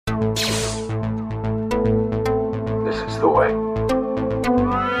toy.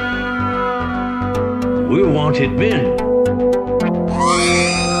 We wanted men.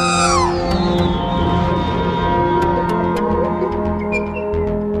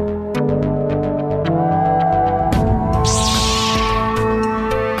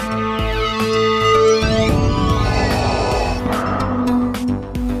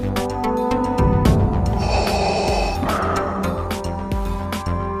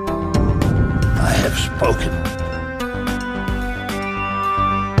 I have spoken.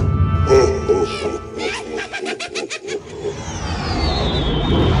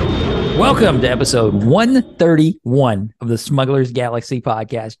 Welcome to episode 131 of the Smuggler's Galaxy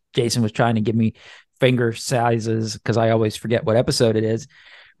podcast. Jason was trying to give me finger sizes because I always forget what episode it is.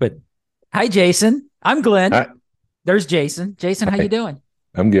 But hi, Jason. I'm Glenn. Hi. There's Jason. Jason, how you doing?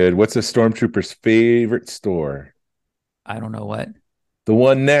 I'm good. What's a stormtrooper's favorite store? I don't know what. The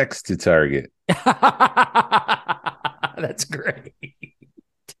one next to Target. That's great.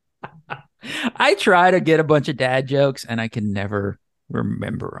 I try to get a bunch of dad jokes and I can never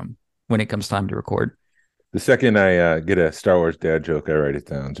remember them when it comes time to record. The second I get a Star Wars dad joke, I write it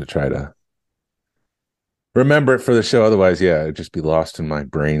down to try to remember it for the show. Otherwise, it'd just be lost in my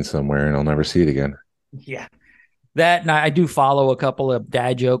brain somewhere and I'll never see it again. Yeah. That, and I do follow a couple of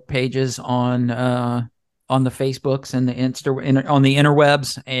dad joke pages on the Facebooks and the on the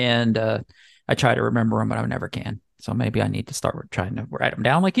interwebs, and I try to remember them, but I never can. So maybe I need to start trying to write them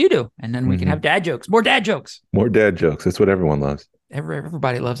down like you do, and then we can have dad jokes. More dad jokes. More dad jokes. That's what everyone loves.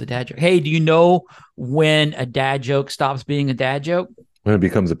 Everybody loves a dad joke. Hey, do you know when a dad joke stops being a dad joke? When it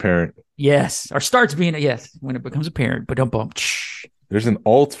becomes apparent. Yes, or starts being when it becomes apparent. But don't bump. There's an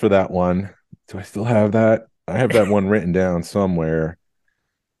alt for that one. Do I still have that? I have that one written down somewhere.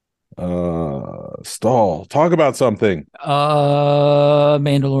 Stall. Talk about something.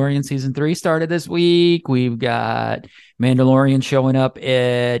 Mandalorian season 3 started this week. We've got Mandalorian showing up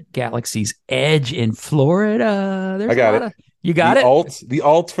at Galaxy's Edge in Florida. I got it. You got it? The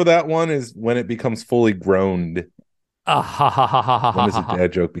alt for that one is when it becomes fully grown. When does a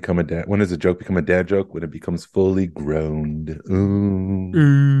dad joke become a dad? When does a joke become a dad joke? When it becomes fully grown.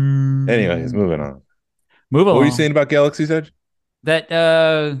 Anyways, moving on. Move along. What were you saying about Galaxy's Edge? That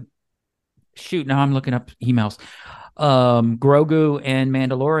now I'm looking up emails. Grogu and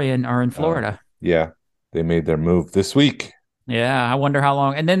Mandalorian are in Florida. Yeah, they made their move this week. Yeah, I wonder how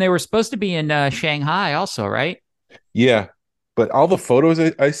long. And then they were supposed to be in Shanghai also, right? Yeah, but all the photos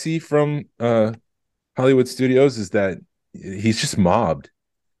I see from Hollywood Studios is that he's just mobbed.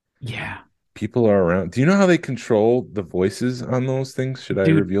 Yeah. People are around. Do you know how they control the voices on those things? Should I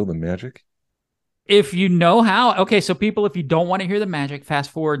reveal the magic? If you know how. Okay, so people, if you don't want to hear the magic, fast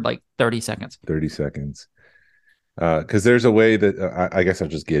forward like 30 seconds. 30 seconds. Because there's a way that I guess I'll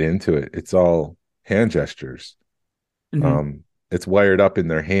just get into it. It's all hand gestures. Mm-hmm. It's wired up in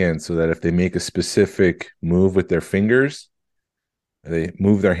their hands so that if they make a specific move with their fingers, they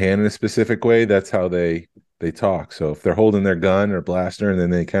move their hand in a specific way. That's how they talk. So if they're holding their gun or blaster and then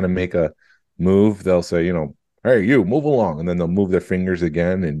they kind of make a move, they'll say, hey, you move along. And then they'll move their fingers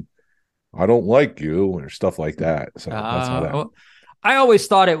again and I don't like you or stuff like that. So that's how that. I always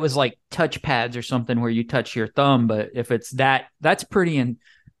thought it was like touch pads or something where you touch your thumb. But if it's that's pretty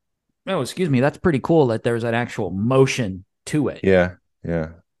that's pretty cool that there's an actual motion to it. Yeah. Yeah.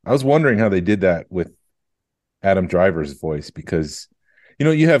 I was wondering how they did that with Adam Driver's voice because,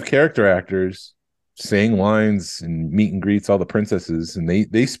 you have character actors saying lines and meet and greets all the princesses and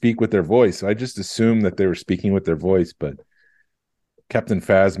they speak with their voice. I just assumed that they were speaking with their voice, but Captain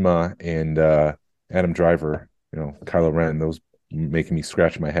Phasma and Adam Driver, Kylo Ren, those making me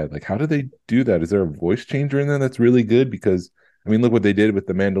scratch my head. Like, how do they do that? Is there a voice changer in there that's really good? Because, look what they did with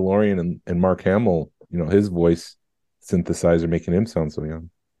the Mandalorian and Mark Hamill, his voice synthesizer making him sound so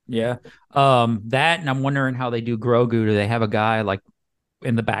young. Yeah. That, and I'm wondering how they do Grogu. Do they have a guy like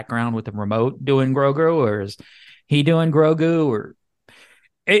in the background with the remote doing Grogu, or is he doing Grogu, or...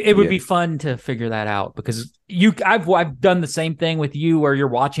 It would be fun to figure that out because I've done the same thing with you where you're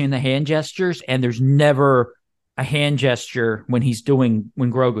watching the hand gestures and there's never a hand gesture when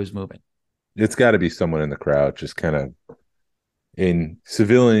Grogu's moving. It's got to be someone in the crowd, just kind of in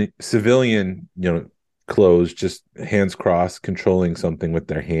civilian, clothes, just hands crossed, controlling something with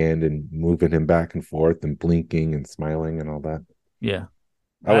their hand and moving him back and forth and blinking and smiling and all that. Yeah,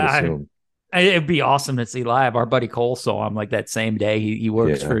 I would assume. It'd be awesome to see live. Our buddy Cole saw him like that same day. He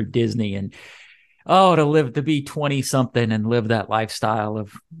works for Disney, and to be 20 something and live that lifestyle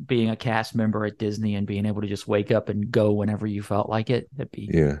of being a cast member at Disney and being able to just wake up and go whenever you felt like it. That'd be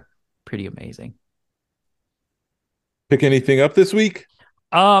pretty amazing. Pick anything up this week?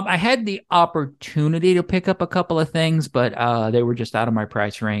 I had the opportunity to pick up a couple of things, but they were just out of my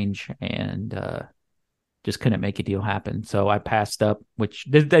price range and just couldn't make a deal happen. So I passed up, which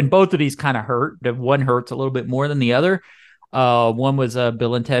then both of these kind of hurt. The one hurts a little bit more than the other. One was a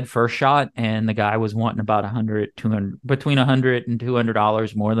Bill and Ted First Shot, and the guy was wanting about 100, 200, between 100 and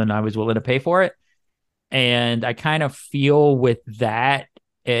 $200 more than I was willing to pay for it. And I kind of feel with that,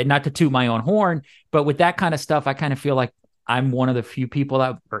 not to toot my own horn, but with that kind of stuff, I kind of feel like I'm one of the few people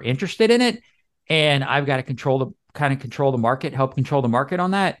that are interested in it, and I've got to control the market, help control the market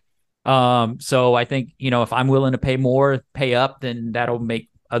on that. So I think, if I'm willing to pay more, pay up, then that'll make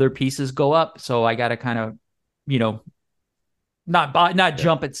other pieces go up. So I got to kind of, not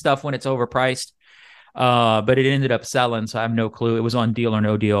jump at stuff when it's overpriced. But it ended up selling, so I have no clue. It was on Deal or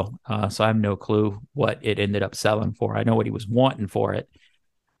No Deal, so I have no clue what it ended up selling for. I know what he was wanting for it.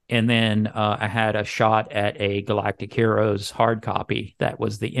 And then I had a shot at a Galactic Heroes hard copy that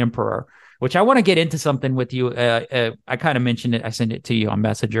was the Emperor, which I want to get into something with you. I kind of mentioned it. I sent it to you on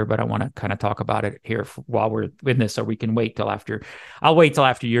Messenger, but I want to kind of talk about it here while we're in this, so we can wait till after. I'll wait till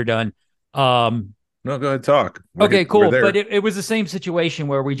after you're done. No, go ahead, talk. Okay, cool. But it was the same situation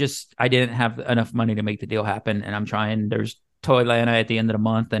where I didn't have enough money to make the deal happen, and I'm trying. There's Toylanta at the end of the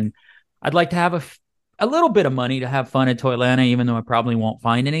month, and I'd like to have a little bit of money to have fun at Toylanta, even though I probably won't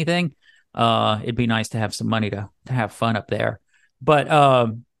find anything. It'd be nice to have some money to have fun up there. But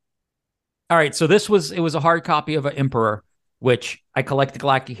all right, so it was a hard copy of an Emperor, which I collect the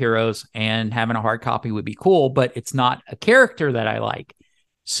Galactic Heroes, and having a hard copy would be cool, but it's not a character that I like.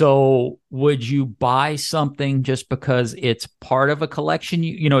 So would you buy something just because it's part of a collection?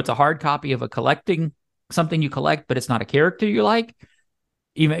 It's a hard copy of something you collect, but it's not a character you like,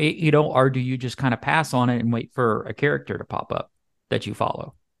 even, or do you just kind of pass on it and wait for a character to pop up that you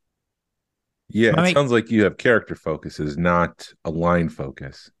follow? Yeah, it sounds like you have character focuses, not a line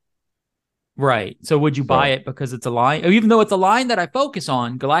focus. Right. So would you buy it because it's a line, even though it's a line that I focus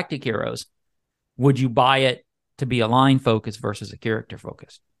on, Galactic Heroes, would you buy it to be a line focus versus a character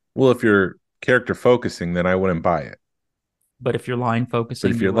focus? Well, if you're character focusing, then I wouldn't buy it. But if you're line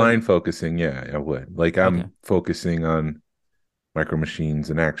focusing, yeah, I would. Like I'm focusing on Micro Machines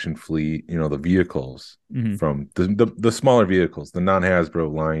and Action Fleet, the vehicles from the smaller vehicles, the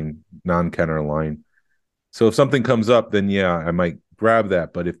non-Hasbro line, non-Kenner line. So if something comes up, then yeah, I might grab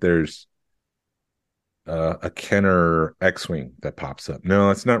that. But if there's a Kenner X-Wing that pops up, no,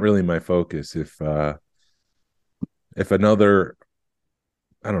 that's not really my focus. If another,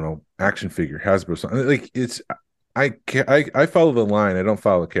 I don't know, action figure, Hasbro, something like I follow the line. I don't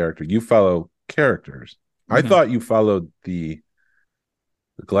follow a character. You follow characters. I thought you followed the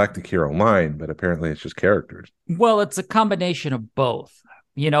Galactic Hero line, but apparently it's just characters. Well, it's a combination of both.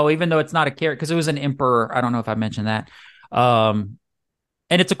 Even though it's not a character, because it was an Emperor. I don't know if I mentioned that. And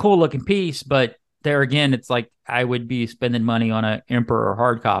it's a cool looking piece, but there again, it's like I would be spending money on an Emperor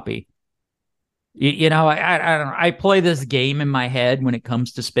hard copy. I don't know. I play this game in my head when it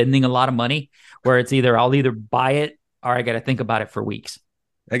comes to spending a lot of money, where it's I'll either buy it or I got to think about it for weeks.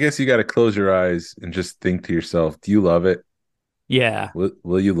 I guess you got to close your eyes and just think to yourself, do you love it? Yeah.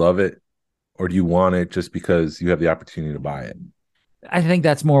 Will you love it? Or do you want it just because you have the opportunity to buy it? I think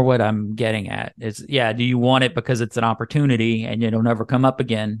that's more what I'm getting at is, do you want it because it's an opportunity and it'll never come up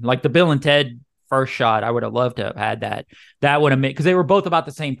again? Like the Bill and Ted First Shot, I would have loved to have had that. That would have made, because they were both about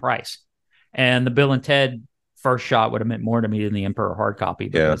the same price. And the Bill and Ted First Shot would have meant more to me than the Emperor hard copy,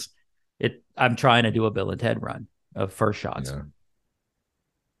 because I'm trying to do a Bill and Ted run of First Shots.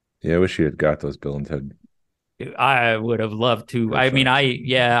 Yeah, I wish you had got those Bill and Ted. I would have loved to. I mean,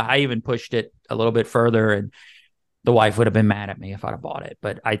 I even pushed it a little bit further, and the wife would have been mad at me if I'd have bought it.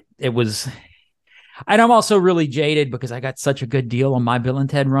 But and I'm also really jaded because I got such a good deal on my Bill and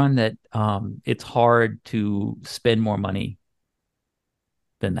Ted run that it's hard to spend more money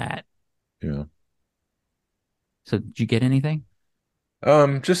than that. Yeah. So did you get anything?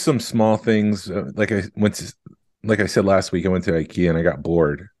 Just some small things. Like I said last week, I went to IKEA and I got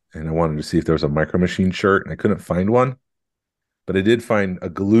bored and I wanted to see if there was a Micro Machine shirt, and I couldn't find one, but I did find a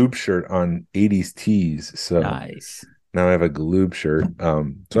Galoob shirt on 80s Tees. So nice. Now I have a Galoob shirt.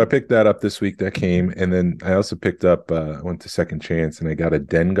 So I picked that up this week. That came, and then I also picked up. I went to Second Chance and I got a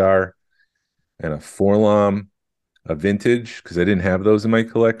Dengar and a Forlom, a vintage, because I didn't have those in my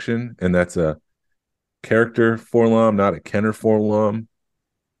collection, and that's a character Forlom, not a Kenner Forlom.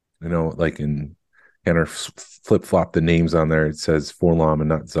 Like in Kenner flip-flop the names on there. It says Forlom and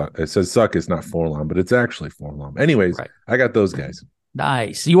not Zuck. It says Zuck is not Forlom, but it's actually Forlom. Anyways, right. I got those guys.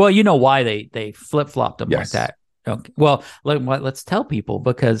 Nice. Well, you know why they flip-flopped them like that. Okay. Well, let's tell people,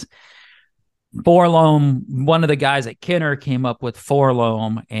 because Forloam, one of the guys at Kenner came up with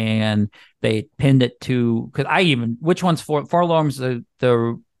Forloam, and they pinned it to, because which one's Forloam's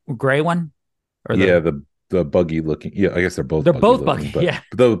the gray one, or Yeah, the buggy looking. Yeah, I guess they're both buggy. but Yeah,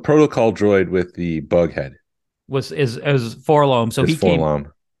 the protocol droid with the bug head is Forloam. So is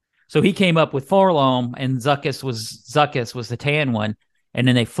Forlom. he came up with Forloam, and Zuckuss was the tan one. And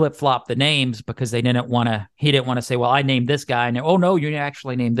then they flip flopped the names because he didn't want to say, well, I named this guy. And oh no, you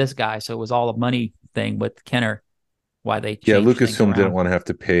actually named this guy. So it was all a money thing with Kenner, why they changed things Lucasfilm around. didn't want to have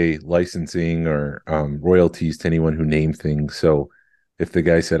to pay licensing or royalties to anyone who named things. So if the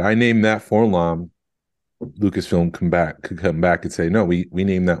guy said, I named that Forlom, Lucasfilm could come back and say, no, we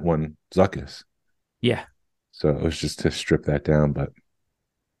named that one Zuckuss. Yeah. So it was just to strip that down. But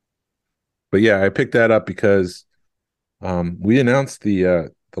yeah, I picked that up because we announced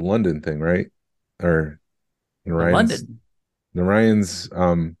the London thing, right? Or Ryan's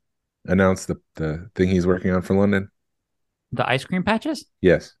announced the thing he's working on for London. The ice cream patches?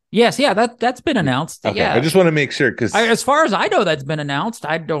 Yes. Yeah, that's been announced. Okay. Yeah. I just want to make sure, because as far as I know, that's been announced.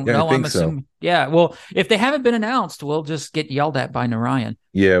 I don't know. I'm assuming. So. Yeah. Well, if they haven't been announced, we'll just get yelled at by Narayan.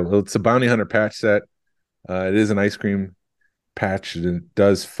 Yeah. Well, it's a bounty hunter patch set. It is an ice cream patch. It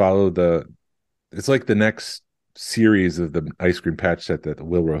does follow it's like the next series of the ice cream patch set, that the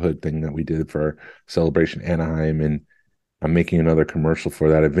Wilbur Hood thing that we did for Celebration Anaheim, and I'm making another commercial for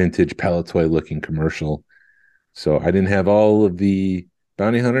that, a vintage Palatoy looking commercial. So I didn't have all of the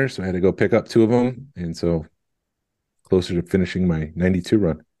bounty hunters, so I had to go pick up 2 of them, and so closer to finishing my 92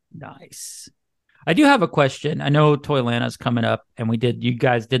 run. Nice. I do have a question. I know Toylana's coming up, and you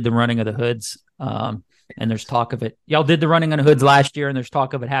guys did the running of the hoods, and there's talk of it. Y'all did the running of the hoods last year, and there's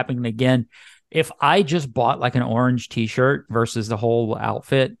talk of it happening again. If I just bought like an orange t-shirt versus the whole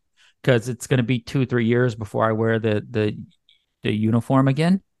outfit, because it's going to be 2-3 years before I wear the uniform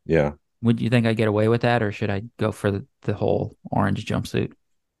again. Yeah. Would you think I get away with that, or should I go for the whole orange jumpsuit?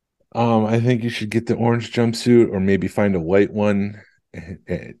 I think you should get the orange jumpsuit, or maybe find a white one,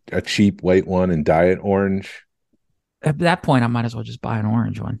 a cheap white one, and dye it orange. At that point, I might as well just buy an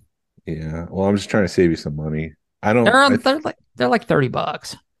orange one. Yeah. Well, I'm just trying to save you some money. They're like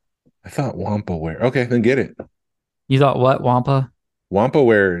 $30. I thought Wampa Wear. Okay, then get it. You thought what, Wampa? Wampa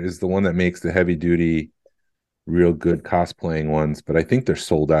Wear is the one that makes the heavy duty, real good cosplaying ones, but I think they're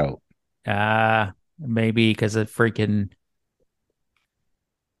sold out. Maybe because of freaking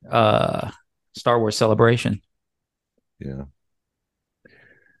Star Wars Celebration. Yeah.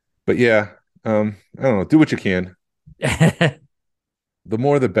 But yeah, I don't know. Do what you can. The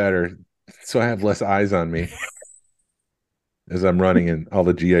more the better, so I have less eyes on me as I'm running, and all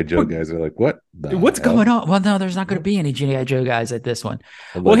the G.I. Joe guys are like, what's going on? Well, no, there's not going to be any G.I. Joe guys at this one.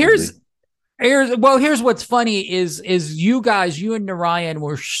 Allegedly. Well, here's what's funny is you and Narayan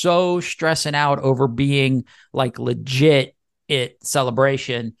were so stressing out over being like legit at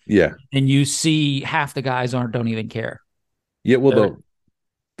Celebration. Yeah. And you see half the guys don't even care. Yeah, well,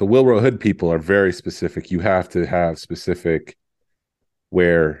 the Wilbur Hood people are very specific. You have to have specific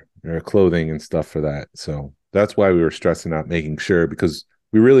wear or clothing and stuff for that. So that's why we were stressing out, making sure, because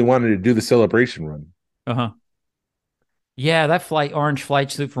we really wanted to do the Celebration run. Uh-huh. Yeah, that orange flight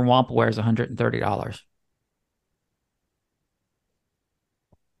suit from Wampa Wear is $130.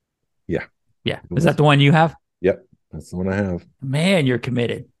 Yeah. Yeah. Is that the one you have? Yep. That's the one I have. Man, you're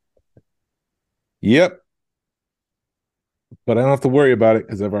committed. Yep. But I don't have to worry about it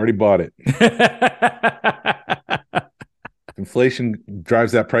because I've already bought it. Inflation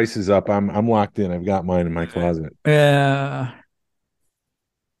drives that prices up. I'm locked in. I've got mine in my closet. Yeah.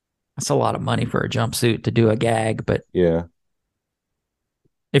 That's a lot of money for a jumpsuit to do a gag, but yeah.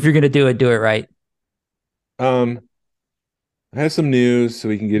 If you're gonna do it right. I have some news, so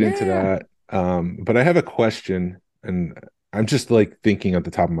we can get into that. But I have a question, and I'm just like thinking at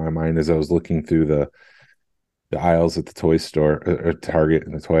the top of my mind as I was looking through the aisles at the toy store or Target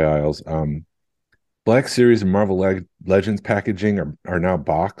and the toy aisles. Black Series and Marvel Legends packaging are now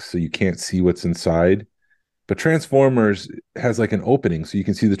boxed, so you can't see what's inside. But Transformers has like an opening, so you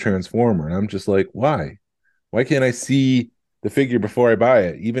can see the Transformer. And I'm just like, why? Why can't I see the figure before I buy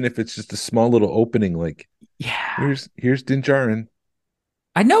it? Even if it's just a small little opening, like, yeah, here's Din Djarin.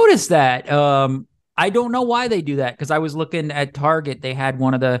 I noticed that. I don't know why they do that, because I was looking at Target. They had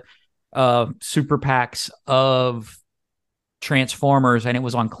one of the super packs of Transformers, and it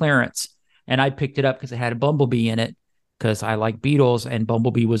was on clearance. And I picked it up because it had a Bumblebee in it, because I like Beetles, and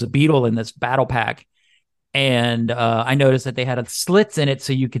Bumblebee was a Beetle in this battle pack. And I noticed that they had slits in it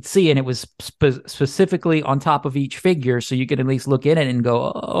so you could see, and it was specifically on top of each figure, so you could at least look in it and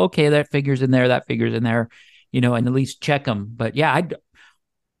go, oh, okay, that figure's in there, and at least check them. But yeah,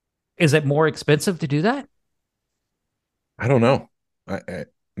 Is it more expensive to do that? I don't know.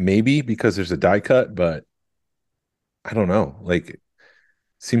 Maybe because there's a die cut, but I don't know. Like,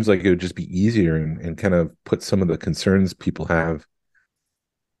 seems like it would just be easier and kind of put some of the concerns people have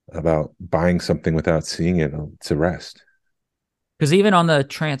about buying something without seeing it to rest. Because even on the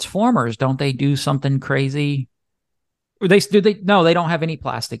Transformers, don't they do something crazy? Or they do they? No, they don't have any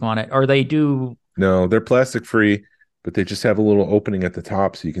plastic on it, or they do. No, they're plastic free, but they just have a little opening at the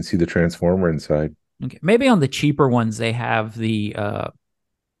top so you can see the transformer inside. Okay, maybe on the cheaper ones they have the.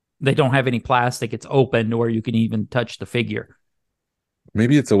 They don't have any plastic. It's open, or you can even touch the figure.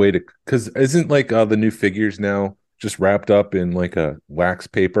 Maybe it's a way to, because isn't like the new figures now just wrapped up in like a wax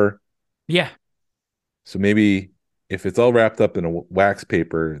paper? Yeah. So maybe if it's all wrapped up in a wax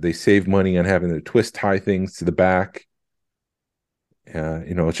paper, they save money on having to twist tie things to the back.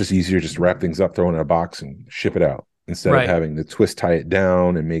 It's just easier just to wrap things up, throw it in a box, and ship it out instead of having to twist tie it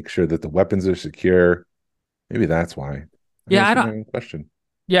down and make sure that the weapons are secure. Maybe that's why. Yeah, I don't. Question.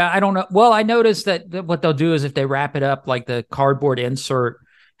 Yeah, I don't know. Well, I noticed that what they'll do is if they wrap it up, like the cardboard insert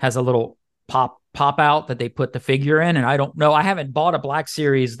has a little pop out that they put the figure in, and I don't know. I haven't bought a Black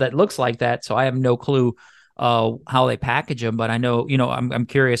Series that looks like that, so I have no clue how they package them. But I know, I'm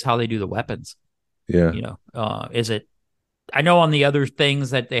curious how they do the weapons. Yeah. Is it? I know on the other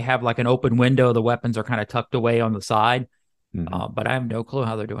things that they have like an open window, the weapons are kind of tucked away on the side. Mm-hmm. But I have no clue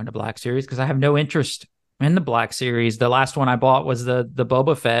how they're doing the Black Series because I have no interest in the Black Series. The last one I bought was the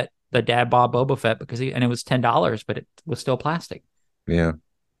Boba Fett, the Dad Bob Boba Fett, and it was $10, but it was still plastic. Yeah.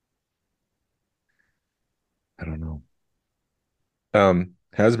 I don't know.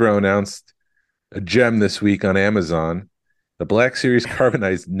 Hasbro announced a gem this week on Amazon, the Black Series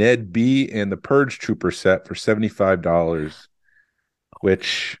carbonized Ned B and the Purge Trooper set for $75,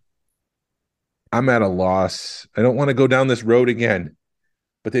 which I'm at a loss. I don't want to go down this road again,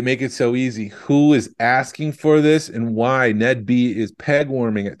 but they make it so easy. Who is asking for this and why? Ned B is peg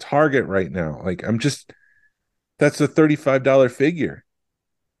warming at Target right now. Like, that's a $35 figure.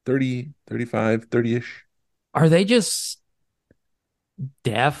 30, 35, 30-ish. Are they just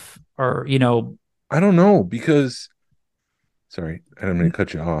deaf or, I don't know because, sorry, I don't mean to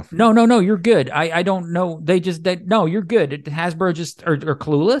cut you off. No, you're good. I don't know. No, you're good. Hasbro just are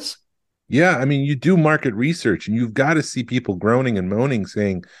clueless. Yeah, I mean, you do market research and you've got to see people groaning and moaning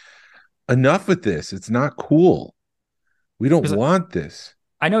saying, enough with this. It's not cool. We don't want this.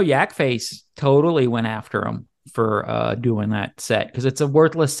 I know Yak Face totally went after him for doing that set because it's a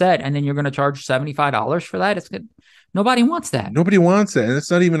worthless set, and then you're going to charge $75 for that. It's good. Nobody wants that. Nobody wants that, and it's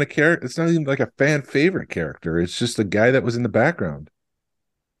not even a character. It's not even like a fan favorite character. It's just a guy that was in the background.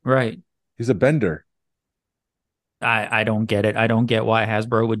 Right. He's a bender. I don't get it. I don't get why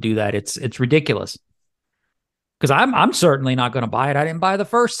Hasbro would do that. It's ridiculous. Because I'm certainly not going to buy it. I didn't buy the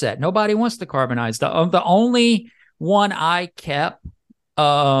first set. Nobody wants to carbonize. The only one I kept,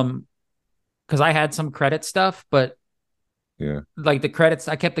 because I had some credit stuff, but yeah, like the credits,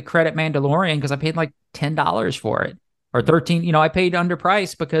 I kept the credit Mandalorian because I paid like $10 for it or 13. I paid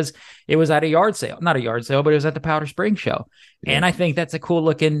underpriced because it was at a yard sale, not a yard sale, but it was at the Powder Springs show, and I think that's a cool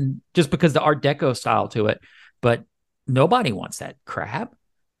looking, just because the Art Deco style to it. But nobody wants that crap.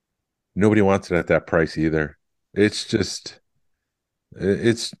 Nobody wants it at that price either. It's just,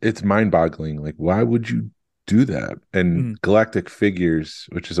 it's mind-boggling. Like, why would you do that? And Galactic Figures,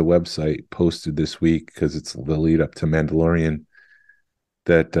 which is a website, posted this week because it's the lead up to Mandalorian,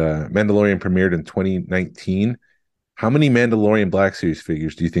 that Mandalorian premiered in 2019. How many Mandalorian Black Series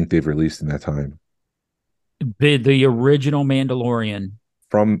figures do you think they've released in that time? The original Mandalorian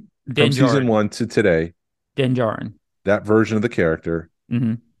from season 1 to today. Din Djarin. That version of the character.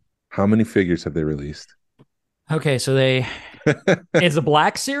 Mm-hmm. How many figures have they released? Okay, so is a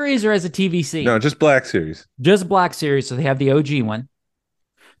Black Series or as a TVC? No, just Black Series. Just Black Series. So they have the OG one.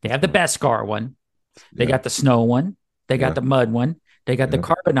 They have the Beskar one. They got the snow one. They got the mud one. They got the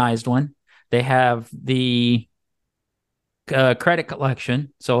carbonized one. They have the credit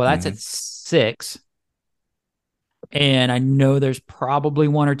collection. So that's at 6. And I know there's probably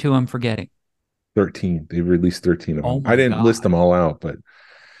 1 or 2 I'm forgetting. 13. They've released 13 of them. I didn't list them all out, but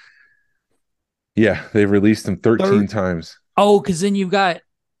yeah, they've released them 13 times. Oh, because then you've got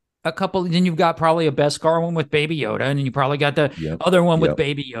a couple. Then you've got probably a Beskar one with Baby Yoda, and then you probably got the other one with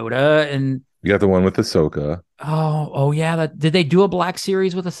Baby Yoda, and you got the one with Ahsoka. Oh yeah. Did they do a Black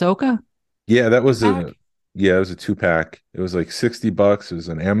Series with Ahsoka? Yeah, that was it was a 2-pack. It was like $60. It was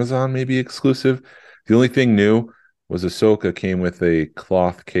an Amazon maybe exclusive. The only thing new was Ahsoka came with a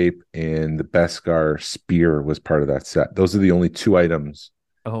cloth cape, and the Beskar spear was part of that set. Those are the only 2 items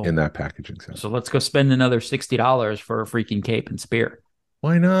in that packaging set. So let's go spend another $60 for a freaking cape and spear.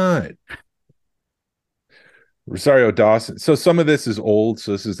 Why not? Rosario Dawson. So some of this is old.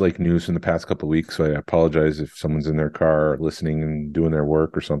 So this is like news from the past couple of weeks. So I apologize if someone's in their car listening and doing their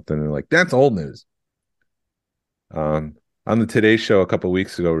work or something. And like, that's old news. On the Today Show a couple of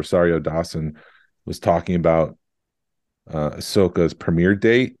weeks ago, Rosario Dawson was talking about Ahsoka's premiere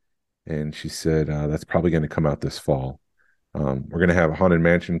date. And she said that's probably going to come out this fall. We're going to have Haunted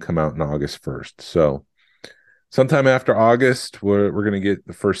Mansion come out in August 1st. So sometime after August, we're going to get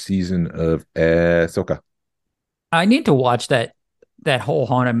the first season of Ahsoka. I need to watch that whole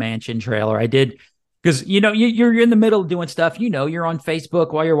Haunted Mansion trailer. I did because you're in the middle of doing stuff. You're on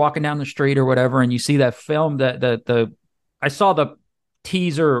Facebook while you're walking down the street or whatever, and you see that film. The I saw the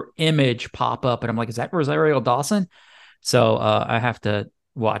teaser image pop up, and I'm like, is that Rosario Dawson? So I have to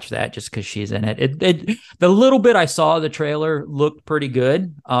watch that just because she's in it. The little bit I saw the trailer looked pretty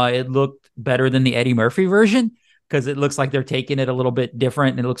good. It looked better than the Eddie Murphy version because it looks like they're taking it a little bit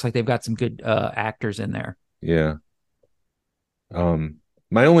different, and it looks like they've got some good actors in there. Yeah.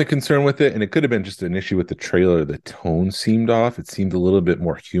 My only concern with it, and it could have been just an issue with the trailer, the tone seemed off. It seemed a little bit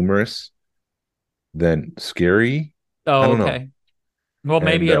more humorous than scary. I Oh, don't know. okay. Well,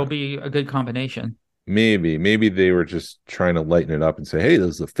 maybe And it'll be a good combination. maybe they were just trying to lighten it up and say, hey, this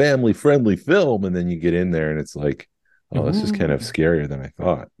is a family friendly film. And then you get in there and it's like, oh, this is kind of Ooh. scarier than I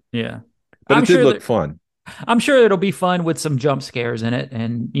thought. Yeah. But I'm it did sure look that fun. I'm sure it'll be fun with some jump scares in it.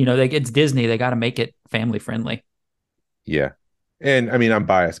 And it's Disney. They got to make it family friendly. Yeah. And I mean, I'm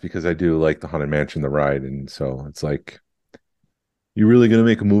biased because I do like the Haunted Mansion, the ride. And so it's like, you really gonna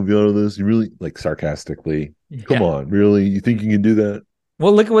make a movie out of this? You really, like, sarcastically, come Yeah. on, really? You think you can do that?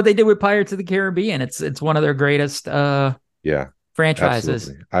 Well, look at what they did with Pirates of the Caribbean. It's one of their greatest Yeah, franchises.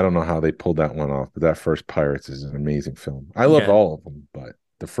 absolutely. I don't know how they pulled that one off, but that first Pirates is an amazing film. I loved Yeah, all of them, but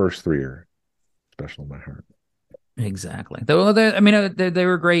the first three are special in my heart. exactly. Though I mean, they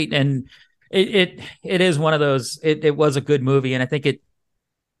were great, and it is one of those. It was a good movie, and I think it.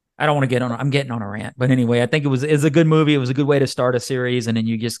 I don't want to get on. I'm getting on a rant, but anyway, I think it's a good movie. It was a good way to start a series, and then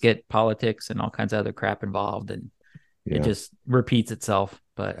you just get politics and all kinds of other crap involved, and it Yeah, just repeats itself.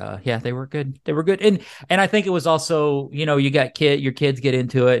 But yeah, they were good. They were good, and I think it was also you got your kids get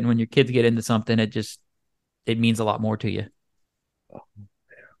into it, and when your kids get into something, it means a lot more to you.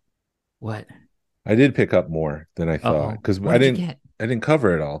 What? I did pick up more than I thought Uh-oh. because What did you get? I didn't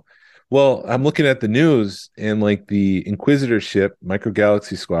cover it all. Well, I'm looking at the news and like the Inquisitor ship, Micro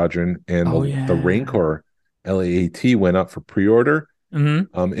Galaxy Squadron, and Oh the yeah. Rancor LAAT went up for pre-order.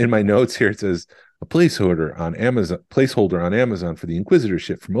 Mm-hmm. In my notes here, it says a placeholder on Amazon for the Inquisitor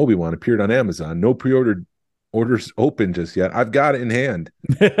ship from Obi-Wan appeared on Amazon. No pre-order orders open just yet. I've got it in hand.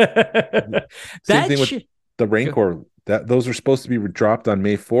 Same That thing with shit. the Rancor. That those were supposed to be dropped on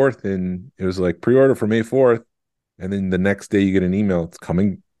May 4th, and it was like pre-order for May 4th, and then the next day you get an email. It's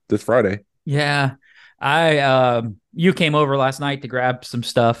coming this Friday. Yeah. You came over last night to grab some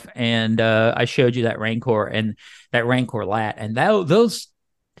stuff, and I showed you that Rancor and that Rancor lat, and those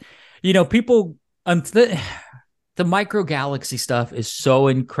people the micro galaxy stuff is so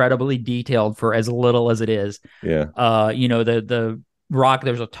incredibly detailed for as little as it is. Yeah. The rock,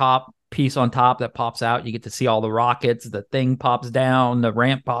 there's a top piece on top that pops out. You get to see all the rockets. The thing pops down, the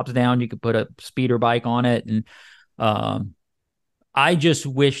ramp pops down. You could put a speeder bike on it. And I just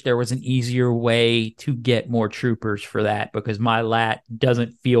wish there was an easier way to get more troopers for that because my lat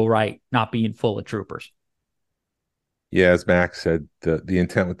doesn't feel right not being full of troopers. Yeah, as Max said, the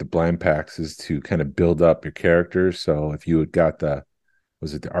intent with the blind packs is to kind of build up your characters. So if you had got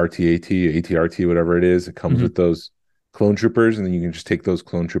was it the RTAT, ATRT, whatever it is, it comes with those clone troopers, and then you can just take those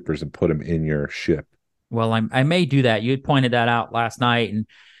clone troopers and put them in your ship. Well, I may do that. You had pointed that out last night, and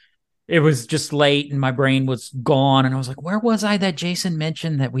it was just late, and my brain was gone. And I was like, "Where was I that Jason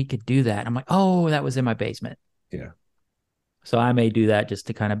mentioned that we could do that?" And I'm like, "Oh, that was in my basement." Yeah, So I may do that just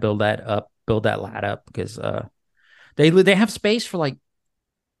to kind of build that lat up because they have space for like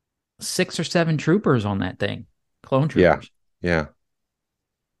 6 or 7 troopers on that thing, clone yeah, troopers, yeah,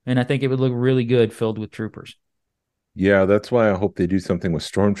 and I think it would look really good filled with troopers. yeah. That's why I hope they do something with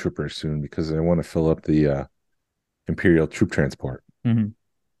stormtroopers soon because I want to fill up the Imperial troop transport. Mm-hmm.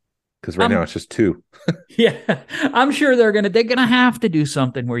 Because right now it's just 2. Yeah, I'm sure they're gonna have to do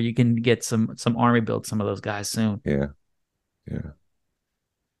something where you can get some army build some of those guys soon. Yeah, yeah.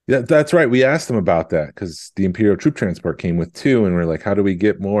 Yeah, that's right. We asked them about that because the Imperial troop transport came with 2, and we're like, how do we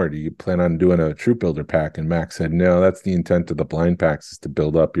get more? Do you plan on doing a troop builder pack? And Max said, no, that's the intent of the blind packs is to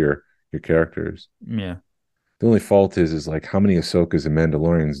build up your characters. Yeah. The only fault is like, how many Ahsokas and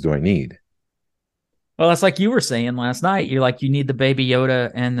Mandalorians do I need? Well, that's like you were saying last night. You're like, you need the baby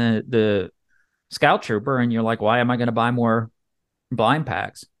Yoda and the scout trooper, and you're like, why am I going to buy more Blind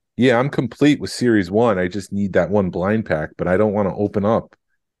packs. Yeah, I'm complete with Series 1. I just need that one blind pack, but I don't want to open up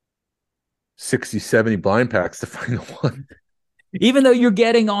 60, 70 blind packs to find the one. Even though you're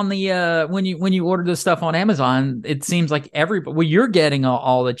getting on the when you order this stuff on Amazon, it seems like you're getting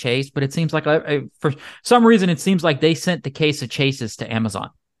all the chase, but it seems like for some reason it seems like they sent the case of chases to Amazon.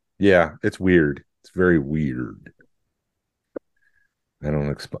 Yeah, it's weird. It's very weird.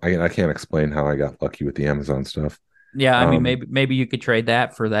 I can't explain how I got lucky with the Amazon stuff. Yeah, I mean maybe you could trade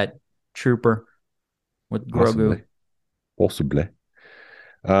that for that trooper with Grogu. Possibly.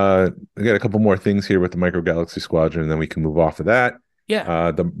 I got a couple more things here with the Micro Galaxy Squadron, and then we can move off of that.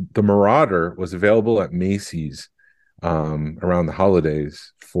 Yeah. The Marauder was available at Macy's around the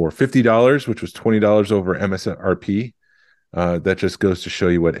holidays for $50, which was $20 over MSRP. That just goes to show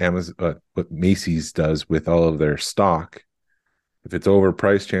you what what Macy's does with all of their stock. If it's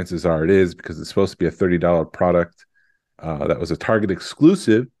overpriced, chances are it is, because it's supposed to be a $30 product. That was a Target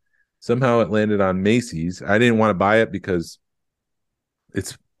exclusive. Somehow it landed on Macy's. I didn't want to buy it because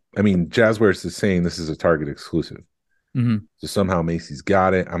Jazzwares is saying this is a Target exclusive. Mm-hmm. So somehow Macy's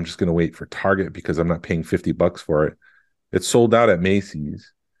got it. I'm just going to wait for Target because I'm not paying $50 for it. It's sold out at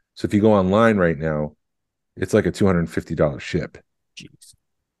Macy's. So if you go online right now, it's like a $250 ship. Jeez.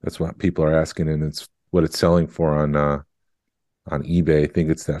 That's what people are asking, and it's what it's selling for on eBay. I think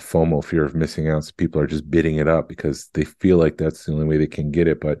it's that FOMO, fear of missing out. So people are just bidding it up because they feel like that's the only way they can get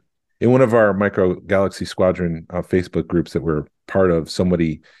it. But in one of our Micro Galaxy Squadron Facebook groups that we're part of,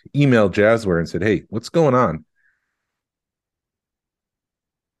 somebody emailed Jazzware and said, "Hey, what's going on?"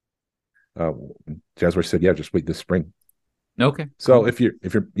 Jazzware said, "Yeah, just wait this spring." Okay. So if you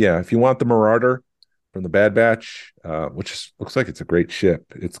want the Marauder from the Bad Batch, which looks like it's a great ship,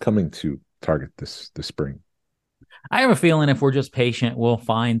 it's coming to Target this spring. I have a feeling if we're just patient, we'll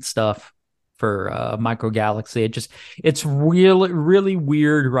find stuff for Micro Galaxy. It's really, really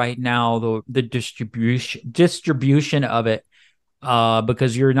weird right now, the distribution of it,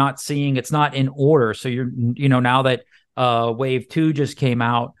 because you're not seeing, it's not in order. So now that Wave 2 just came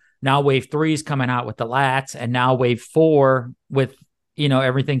out, now Wave 3 is coming out with the lats, and now Wave 4 with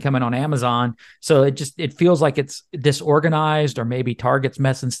everything coming on Amazon. So it feels like it's disorganized, or maybe Target's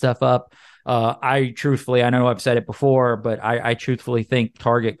messing stuff up. I know I've said it before, but I truthfully think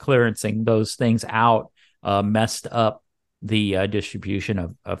Target clearancing those things out messed up the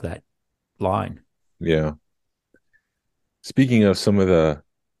distribution of that line. Yeah. Speaking of some of the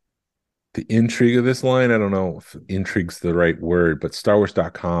intrigue of this line, I don't know if intrigue's the right word, but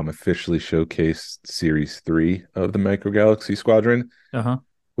StarWars.com officially showcased Series 3 of the Micro Galaxy Squadron,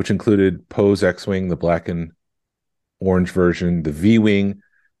 which included Poe's X-Wing, the black and orange version, the V-Wing,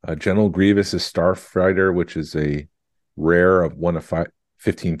 General Grievous' Starfighter, which is a rare of 1 of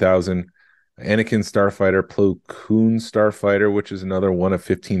 15,000, Anakin Starfighter, Plo Koon Starfighter, which is another 1 of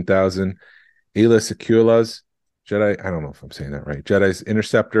 15,000, Ayla Secula's Jedi, I don't know if I'm saying that right, Jedi's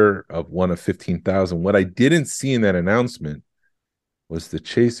Interceptor of 1 of 15,000. What I didn't see in that announcement was the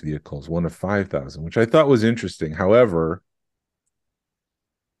chase vehicles, 1 of 5,000, which I thought was interesting. However,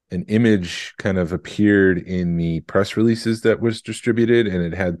 an image kind of appeared in the press releases that was distributed, and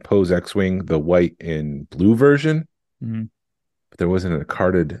it had Poe's X-Wing, the white and blue version, but there wasn't a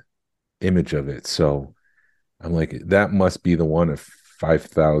carded image of it. So I'm like, that must be the 1 of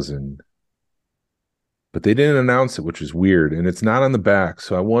 5,000. But they didn't announce it, which is weird, and it's not on the back.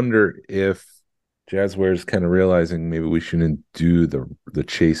 So I wonder if Jazzware is kind of realizing maybe we shouldn't do the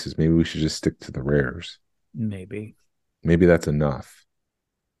chases. Maybe we should just stick to the rares. Maybe that's enough.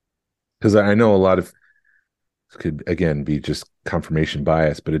 Because I know a lot of could, again, be just confirmation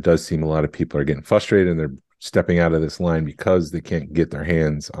bias, but it does seem a lot of people are getting frustrated and they're stepping out of this line because they can't get their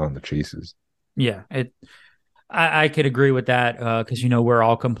hands on the chases. Yeah, I could agree with that, because we're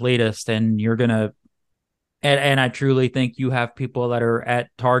all completists, and you're gonna, and I truly think you have people that are at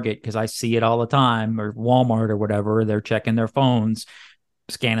Target, because I see it all the time, or Walmart or whatever. They're checking their phones,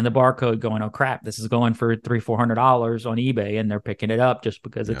 scanning the barcode, going, "Oh crap, this is going for $300-400 on eBay," and they're picking it up just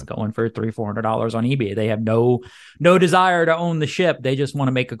because it's going for $300-400 on eBay. They have no desire to own the ship. They just want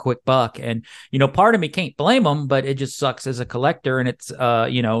to make a quick buck. And part of me can't blame them, but it just sucks as a collector. And it's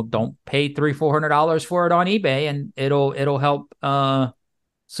don't pay $300-400 for it on eBay, and it'll help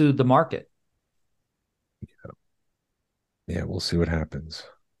soothe the market. Yeah, we'll see what happens.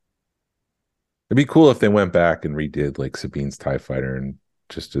 It'd be cool if they went back and redid like Sabine's TIE Fighter and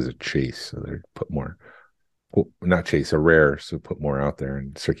just as a chase, so they put more, not chase, a rare, so put more out there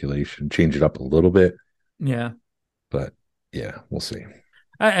in circulation, change it up a little bit. Yeah, but yeah, we'll see.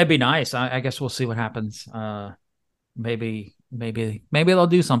 It'd be nice. I guess we'll see what happens. Maybe they'll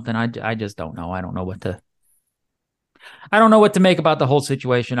do something. I just don't know. I don't know what to. I don't know what to make about the whole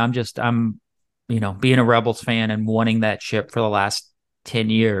situation. I'm being a Rebels fan and wanting that ship for the last 10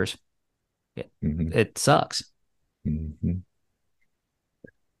 years. It sucks. Mm-hmm.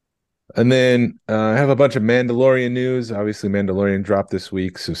 And then I have a bunch of Mandalorian news. Obviously, Mandalorian dropped this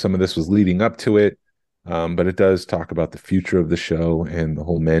week, so some of this was leading up to it. But it does talk about the future of the show and the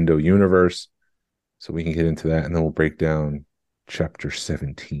whole Mando universe. So we can get into that, and then we'll break down Chapter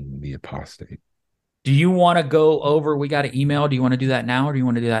 17, The Apostate. Do you want to go over? We got an email. Do you want to do that now, or do you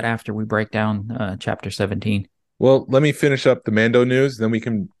want to do that after we break down Chapter 17? Well, let me finish up the Mando news, then we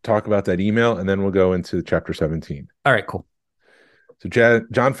can talk about that email, and then we'll go into Chapter 17. All right, cool. So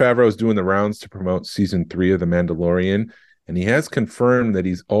Jon Favreau is doing the rounds to promote season 3 of The Mandalorian, and he has confirmed that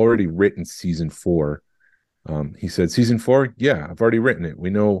he's already written season 4. He said, season 4, yeah, I've already written it. We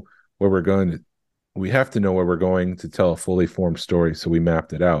know where we're going. We have to know where we're going to tell a fully formed story, so we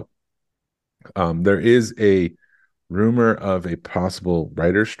mapped it out. There is a rumor of a possible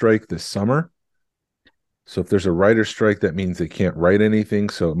writer's strike this summer. So if there's a writer's strike, that means they can't write anything.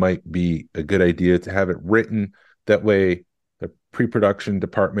 So it might be a good idea to have it written. That way, the pre-production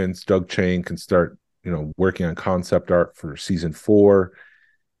departments, Doug Chiang, can start, working on concept art for season 4.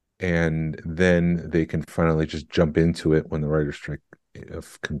 And then they can finally just jump into it when the writer's strike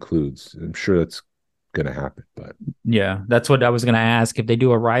concludes. I'm sure that's going to happen, but yeah, that's what I was going to ask. If they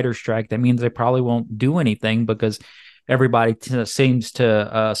do a writer's strike, that means they probably won't do anything because everybody seems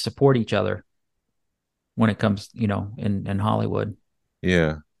to support each other when it comes, in Hollywood.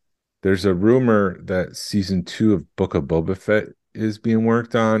 Yeah. There's a rumor that season 2 of Book of Boba Fett is being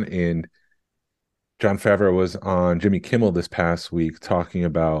worked on, and Jon Favreau was on Jimmy Kimmel this past week talking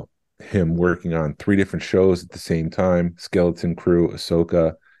about him working on 3 different shows at the same time: Skeleton Crew, Ahsoka,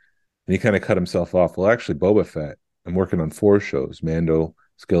 and he kind of cut himself off. Well, actually, Boba Fett, I'm working on 4 shows: Mando,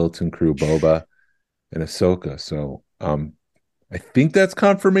 Skeleton Crew, Boba, and Ahsoka. So I think that's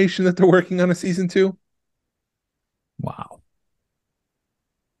confirmation that they're working on a season 2. Wow.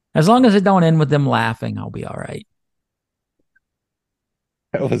 As long as it don't end with them laughing, I'll be all right.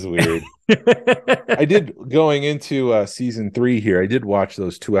 That was weird. I did, going into season 3 here, I did watch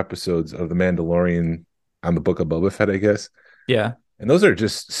those 2 episodes of The Mandalorian on the Book of Boba Fett, I guess. Yeah. And those are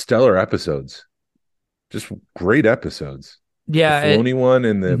just stellar episodes. Just great episodes. Yeah. The Filoni one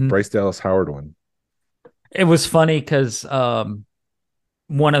and the Bryce Dallas Howard one. It was funny because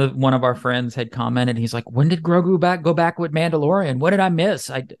one of our friends had commented. He's like, "When did Grogu go back with Mandalorian? What did I miss?"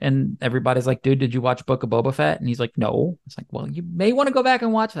 And everybody's like, "Dude, did you watch Book of Boba Fett?" And he's like, "No." It's like, well, you may want to go back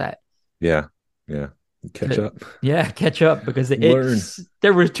and watch that. Yeah. Catch up. Yeah, catch up because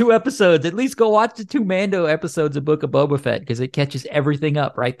there were 2 episodes. At least go watch the 2 Mando episodes of Book of Boba Fett because it catches everything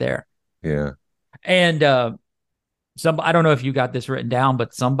up right there. Yeah. And I don't know if you got this written down,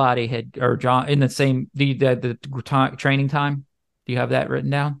 but somebody had, or John, in the same the training time. Do you have that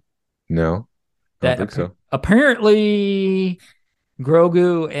written down? No, I don't think so. Apparently,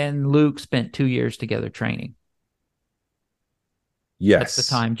 Grogu and Luke spent 2 years together training. Yes. That's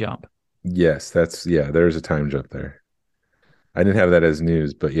the time jump. Yes, there's a time jump there. I didn't have that as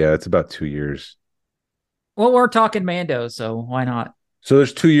news, but yeah, it's about 2 years. Well, we're talking Mando, so why not? So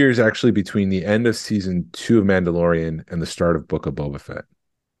there's 2 years actually between the end of season 2 of Mandalorian and the start of Book of Boba Fett.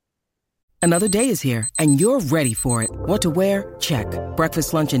 Another day is here, and you're ready for it. What to wear? Check.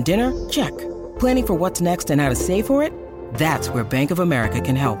 Breakfast, lunch, and dinner? Check. Planning for what's next and how to save for it? That's where Bank of America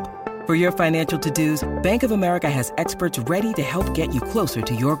can help. For your financial to-dos, Bank of America has experts ready to help get you closer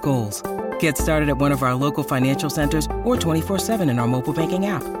to your goals. Get started at one of our local financial centers or 24/7 in our mobile banking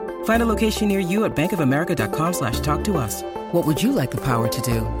app. Find a location near you at bankofamerica.com/talktous. What would you like the power to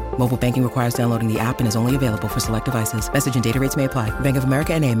do? Mobile banking requires downloading the app and is only available for select devices. Message and data rates may apply. Bank of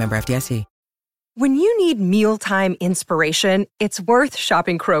America NA, member FDIC. When you need mealtime inspiration, it's worth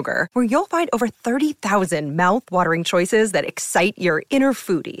shopping Kroger, where you'll find over 30,000 mouth-watering choices that excite your inner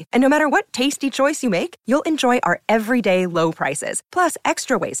foodie. And no matter what tasty choice you make, you'll enjoy our everyday low prices, plus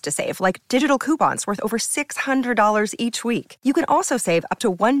extra ways to save, like digital coupons worth over $600 each week. You can also save up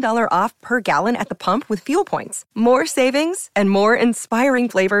to $1 off per gallon at the pump with fuel points. More savings and more inspiring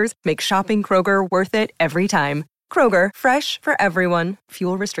flavors make shopping Kroger worth it every time. Kroger, fresh for everyone.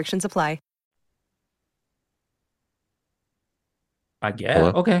 Fuel restrictions apply. I guess. Hello?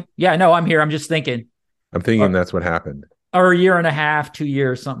 Okay. Yeah, no, I'm here. I'm just thinking. I'm thinking that's what happened. Or a year and a half, 2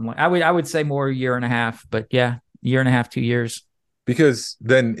 years, something like. I would say more a year and a half, but yeah, year and a half, 2 years. Because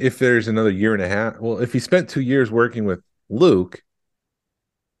then if there's another year and a half, well, if he spent 2 years working with Luke,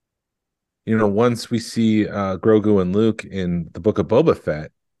 once we see Grogu and Luke in the Book of Boba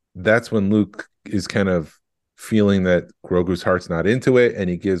Fett, that's when Luke is kind of feeling that Grogu's heart's not into it, and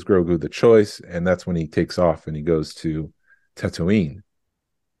he gives Grogu the choice, and that's when he takes off and he goes to Tatooine.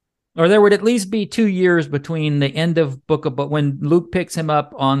 Or there would at least be 2 years between the end of Book of Boba when Luke picks him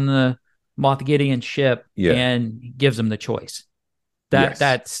up on the Moff Gideon ship and gives him the choice.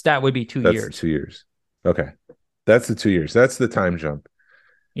 That would be 2 years. 2 years. Okay. That's the 2 years. That's the time jump.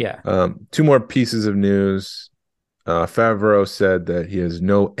 Yeah. 2 more pieces of news. Favreau said that he has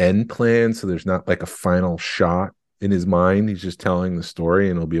no end plan, so there's not like a final shot in his mind. He's just telling the story,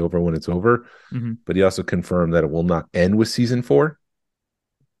 and it'll be over when it's over. Mm-hmm. But he also confirmed that it will not end with season 4.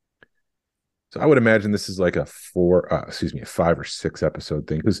 So I would imagine this is like a 5 or 6 episode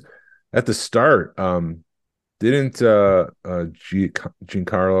thing. Because at the start, didn't Giancarlo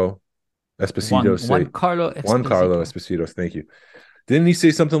Esposito say Juan Carlo Esposito? Thank you. Didn't he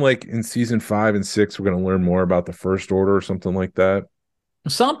say something like in season 5 and 6 we're going to learn more about the First Order or something like that?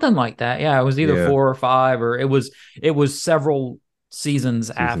 Something like that. Yeah, it was either 4 or 5, or it was several seasons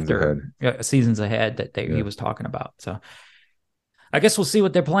ahead that he was talking about. So I guess we'll see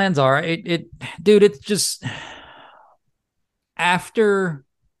what their plans are. Dude, it's just after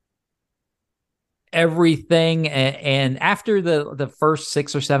everything and after the first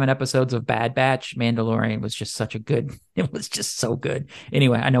 6 or 7 episodes of Bad Batch, Mandalorian was just it was just so good.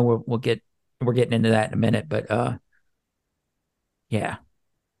 Anyway, I know we're getting into that in a minute, but yeah.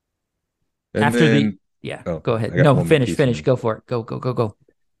 And go ahead. No, finish. Go for it. Go.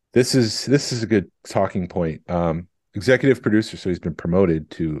 This is a good talking point. Executive producer, so he's been promoted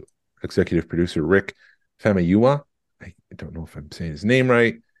to executive producer. Rick Famuyiwa, I don't know if I'm saying his name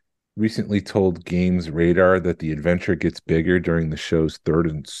right, recently told Games Radar that the adventure gets bigger during the show's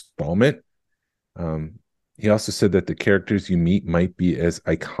 3rd installment. He also said that the characters you meet might be as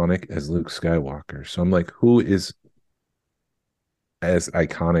iconic as Luke Skywalker. So I'm like, who is as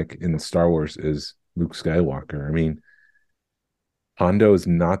iconic in Star Wars as Luke Skywalker? I mean, Hondo is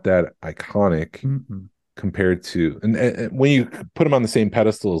not that iconic compared to, and when you put him on the same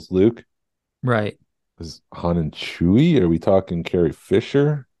pedestal as Luke, right? Is Han and Chewie? Are we talking Carrie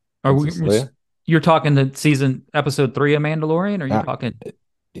Fisher? You're talking the season episode 3 of Mandalorian, or you're talking?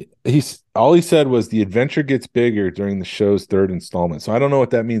 He said was the adventure gets bigger during the show's 3rd installment. So I don't know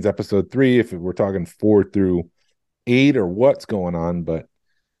what that means. Episode 3, if we're talking 4 through 8 or what's going on, but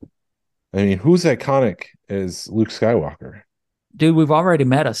I mean, who's iconic as Luke Skywalker? Dude, we've already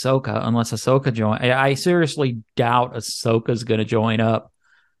met Ahsoka, unless Ahsoka join. I seriously doubt Ahsoka's going to join up.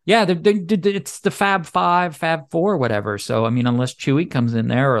 Yeah, it's the Fab 5, Fab 4, whatever. So, I mean, unless Chewie comes in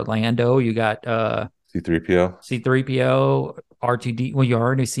there or Lando, you got C-3PO, R2D. Well, you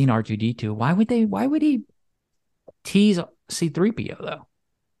already seen R2D2. Why would he tease C-3PO, though?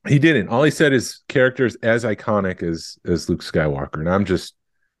 He didn't. All he said is characters as iconic as Luke Skywalker. And I'm just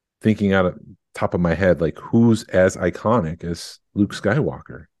thinking out of the top of my head, like, who's as iconic as Luke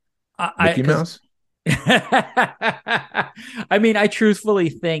Skywalker? Mickey Mouse? I mean, I truthfully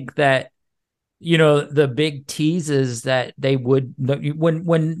think that, the big teases that they would,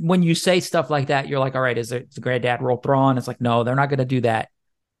 when you say stuff like that, you're like, all right, is the Grand Admiral Thrawn? It's like, no, they're not going to do that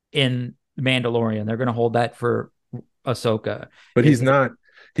in Mandalorian. They're going to hold that for Ahsoka. But he's not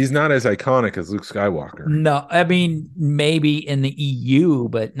as iconic as Luke Skywalker. No, I mean, maybe in the EU,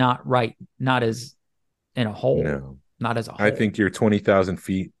 but not as in a whole. No. Not as a whole. I think you're 20,000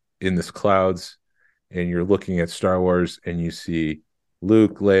 feet in the clouds, and you're looking at Star Wars, and you see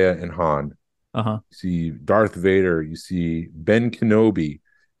Luke, Leia, and Han. You see Darth Vader. You see Ben Kenobi.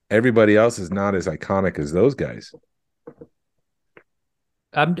 Everybody else is not as iconic as those guys.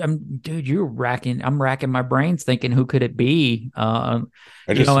 Dude, I'm racking my brains thinking who could it be? I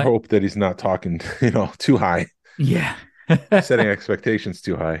just hope that he's not talking, too high. Yeah. Setting expectations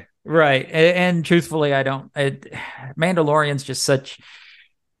too high. Right. And truthfully, I don't. Mandalorian's just such.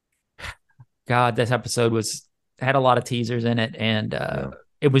 God, this episode had a lot of teasers in it, and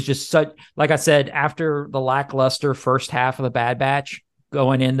it was just such. Like I said, after the lackluster first half of the Bad Batch,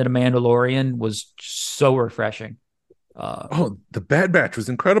 going into the Mandalorian was so refreshing. The Bad Batch was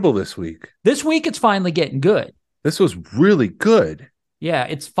incredible this week. This week, it's finally getting good. This was really good. Yeah,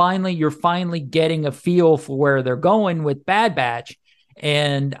 you're finally getting a feel for where they're going with Bad Batch.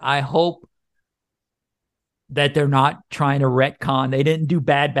 And I hope that they're not trying to retcon. They didn't do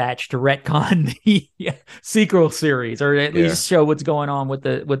Bad Batch to retcon the sequel series, or at least show what's going on with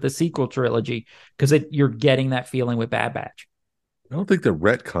the sequel trilogy, because you're getting that feeling with Bad Batch. I don't think they're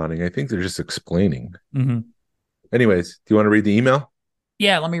retconning. I think they're just explaining. Mm-hmm. Anyways, do you want to read the email?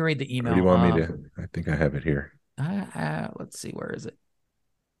 Yeah, let me read the email. Or do you want me to? I think I have it here. Let's see. Where is it?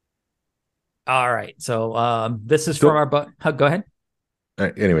 All right. So this is from our... Go ahead.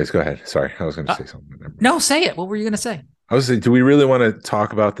 Anyways, go ahead. Sorry, I was going to say something. No, say it. What were you going to say? I was saying, do we really want to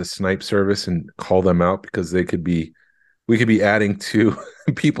talk about the snipe service and call them out because we could be adding to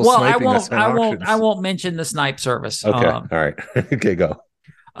people sniping us in auctions. I won't mention the snipe service. Okay, all right. Okay, go.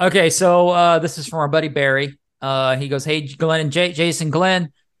 Okay, so this is from our buddy Barry. He goes, "Hey, Glenn and Jason,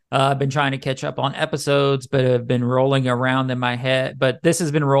 Glenn. I've been trying to catch up on episodes, but have been rolling around in my head. But this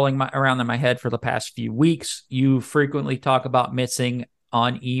has been rolling around in my head for the past few weeks. You frequently talk about missing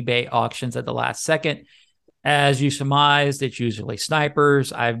on eBay auctions at the last second. As you surmised, it's usually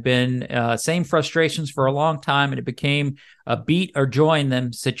snipers. I've been same frustrations for a long time, and it became a beat or join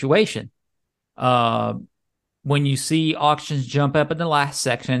them situation. When you see auctions jump up in the last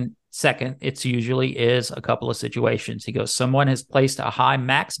second, it usually is a couple of situations." He goes, "Someone has placed a high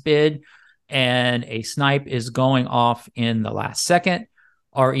max bid and a snipe is going off in the last second,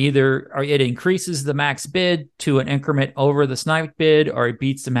 or it increases the max bid to an increment over the snipe bid, or it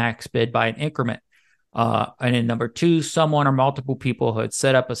beats the max bid by an increment. And in number 2, someone or multiple people had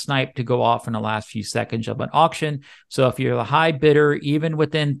set up a snipe to go off in the last few seconds of an auction. So if you're the high bidder, even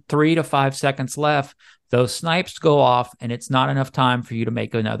within 3 to 5 seconds left, those snipes go off and it's not enough time for you to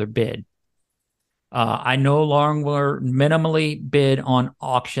make another bid. I no longer minimally bid on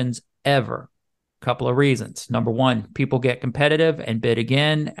auctions ever. Couple of reasons. Number 1, people get competitive and bid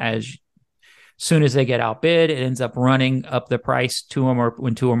again. As soon as they get outbid, it ends up running up the price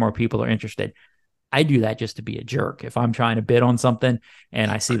when 2 or more people are interested. I do that just to be a jerk. If I'm trying to bid on something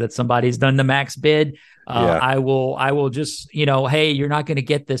and I see that somebody's done the max bid, I will just, hey, you're not going to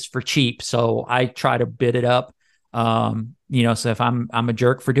get this for cheap. So I try to bid it up. So if I'm a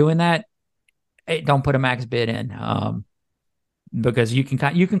jerk for doing that, hey, don't put a max bid in. Because you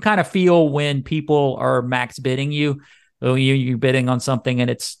can kind of feel when people are max bidding you. So you're bidding on something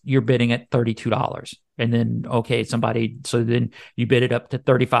and you're bidding at $32. And then, so then you bid it up to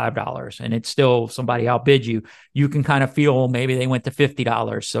 $35 and it's still somebody outbid you. You can kind of feel maybe they went to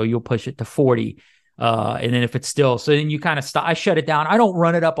 $50. So you'll push it to 40. And then if it's still, so then you kind of stop, I shut it down. I don't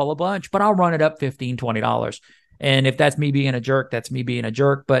run it up a bunch, but I'll run it up $15, $20. And if that's me being a jerk, that's me being a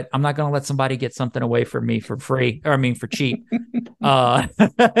jerk, but I'm not going to let somebody get something away from me for free, for cheap. Yeah.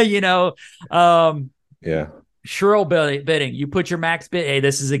 Shrill bidding. You put your max bid. Hey,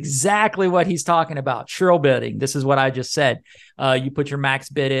 this is exactly what he's talking about. Shrill bidding. This is what I just said. You put your max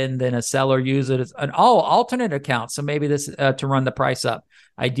bid in, then a seller uses it as an alternate account. So maybe this to run the price up.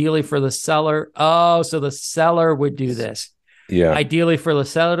 Ideally for the seller. Oh, so the seller would do this. Yeah. Ideally for the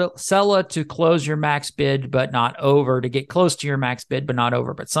seller to close your max bid, but not over, to get close to your max bid, but not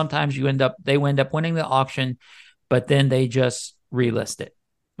over. But sometimes they end up winning the auction, but then they just relist it.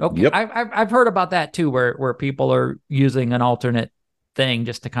 Okay. Yep. I've heard about that too, where people are using an alternate thing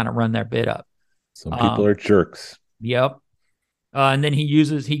just to kind of run their bid up. Some people are jerks. Yep. And then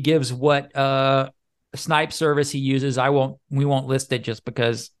he gives what snipe service he uses. We won't list it just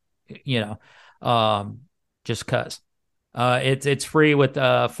because, just cause. It's free with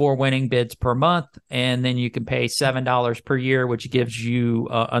 4 winning bids per month, and then you can pay $7 per year, which gives you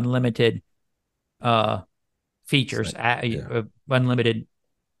unlimited features, unlimited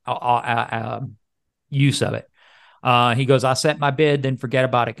use of it. He goes, "I set my bid, then forget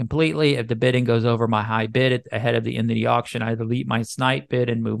about it completely. If the bidding goes over my high bid ahead of the end of the auction, I delete my snipe bid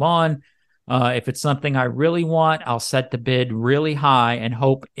and move on. If it's something I really want, I'll set the bid really high and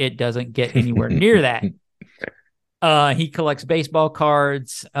hope it doesn't get anywhere near that." He collects baseball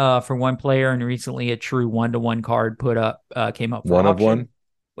cards for one player, and recently a true 1-to-1 card came up for one auction. Of one.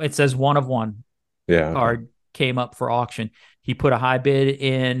 It says 1-of-1 card came up for auction. He put a high bid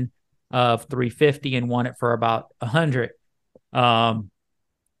in of $350 and won it for about $100.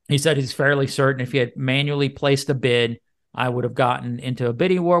 He said he's fairly certain if he had manually placed a bid, I would have gotten into a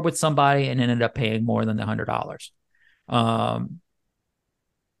bidding war with somebody and ended up paying more than the $100.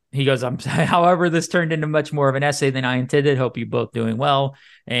 He goes, however, this turned into much more of an essay than I intended. Hope you both doing well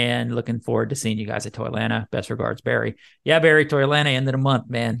and looking forward to seeing you guys at Toylanta. Best regards, Barry. Yeah, Barry, Toylanta, end of the month,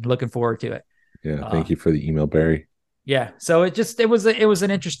 man. Looking forward to it. Yeah, thank you for the email, Barry. Yeah, so it was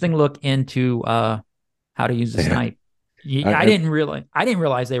an interesting look into how to use the snipe. I didn't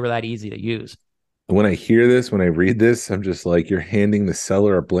realize they were that easy to use. When I read this, I'm just like, you're handing the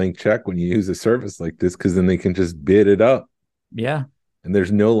seller a blank check when you use a service like this, because then they can just bid it up. Yeah. And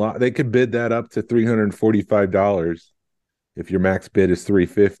there's no law. They could bid that up to $345 if your max bid is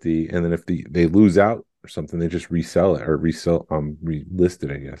 $350, and then if they lose out or something, they just resell it or relist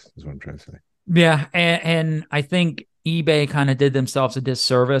it, I guess is what I'm trying to say. Yeah, and I think eBay kind of did themselves a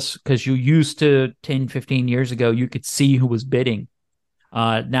disservice, because you used to 10, 15 years ago, you could see who was bidding.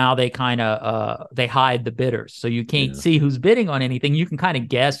 Now they kind of they hide the bidders, so you can't Yeah. see who's bidding on anything. You can kind of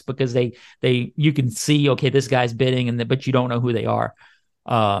guess because you can see, okay, this guy's bidding, but you don't know who they are.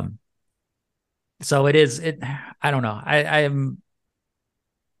 So I don't know. I am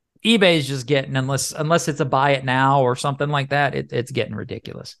eBay is just getting, unless it's a buy it now or something like that, it's getting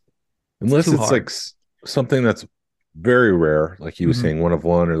ridiculous. Unless too it's hard. like something that's very rare, like he was Mhm. saying, one of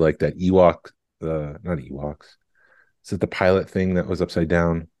one, or like that Ewok, not Ewoks. Is it the pilot thing that was upside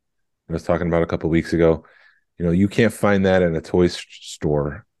down? I was talking about a couple of weeks ago. You can't find that in a toy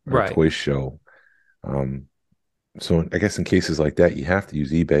store or a Right. toy show. Um, so I guess in cases like that, you have to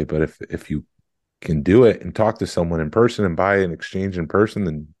use eBay. But if you can do it and talk to someone in person and buy an exchange in person,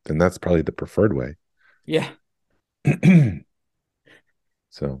 then that's probably the preferred way. Yeah.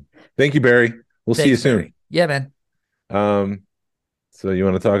 So thank you, Barry. We'll see you Thanks, soon. Barry. Yeah, man. Um, so you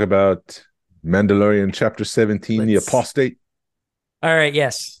want to talk about Mandalorian Chapter 17, The Let's. Apostate? All right.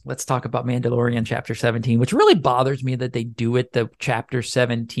 Yes. Let's talk about Mandalorian Chapter 17, which really bothers me that they do it the Chapter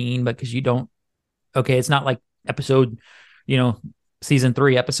 17, because you don't. Okay, it's not like episode, season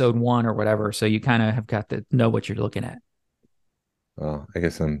 3, episode 1 or whatever. So you kind of have got to know what you're looking at. Well, I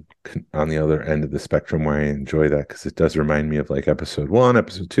guess I'm on the other end of the spectrum where I enjoy that, because it does remind me of like episode 1,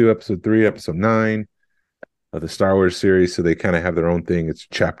 episode 2, episode 3, episode 9 of the Star Wars series. So they kind of have their own thing. It's a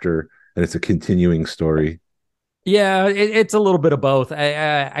chapter and it's a continuing story. Yeah, it's a little bit of both.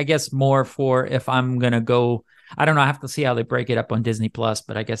 I guess more for if I'm going to go. I don't know. I have to see how they break it up on Disney Plus,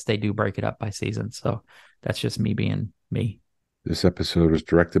 but I guess they do break it up by season. So that's just me being me. This episode was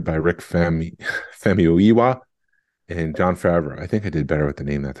directed by Rick Famuyiwa and Jon Favreau. I think I did better with the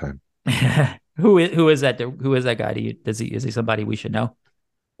name that time. Who is that? Who is that guy? Is he somebody we should know?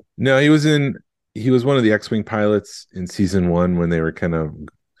 No, he was one of the X-Wing pilots in season 1 when they were kind of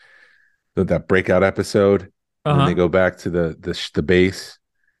that breakout episode. And then they go back to the base,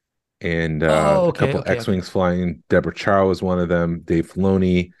 and a couple X-Wings flying. Deborah Chow was one of them. Dave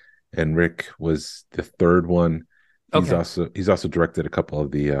Filoni and Rick was the third one. He's also directed a couple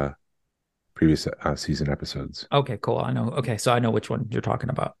of the previous season episodes. Okay, cool. I know. Okay, so I know which one you're talking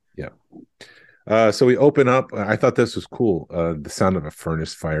about. Yeah. So we open up. I thought this was cool. The sound of a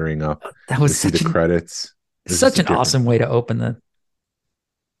furnace firing up. That was see the credits. Such an awesome way to open it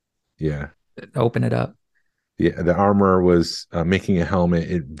up. Yeah, the armor was making a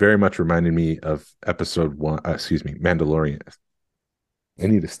helmet. It very much reminded me of episode 1. Mandalorian. I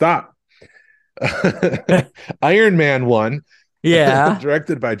need to stop. Iron Man 1. Yeah.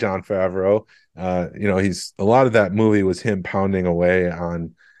 Directed by Jon Favreau. He's a lot of that movie was him pounding away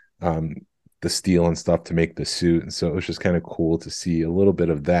on the steel and stuff to make the suit, and so it was just kind of cool to see a little bit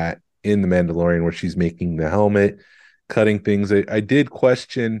of that in the Mandalorian, where she's making the helmet, cutting things. I did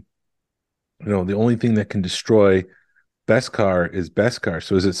question. The only thing that can destroy Beskar is Beskar.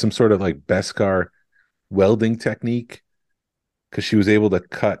 So is it some sort of like Beskar welding technique? Because she was able to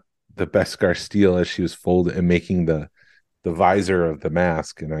cut the Beskar steel as she was folding and making the visor of the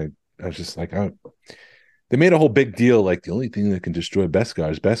mask. And I was just like, oh. They made a whole big deal, like the only thing that can destroy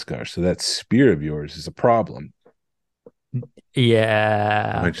Beskar is Beskar. So that spear of yours is a problem.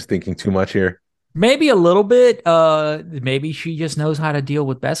 Yeah. Am I just thinking too much here? Maybe a little bit. Maybe she just knows how to deal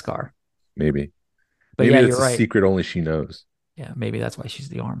with Beskar. Maybe. But maybe yeah, it's you're right. A secret only she knows. Yeah, maybe that's why she's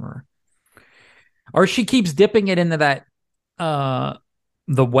the armorer. Or she keeps dipping it into that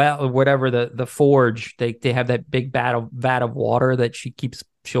the well, or whatever, the forge. They have that big vat of water that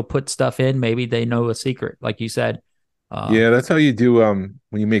she'll put stuff in. Maybe they know a secret, like you said. Yeah, that's how you do when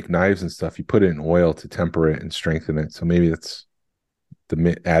you make knives and stuff. You put it in oil to temper it and strengthen it. So maybe that's the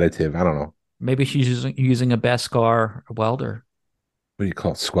additive. I don't know. Maybe she's using a Beskar welder. What do you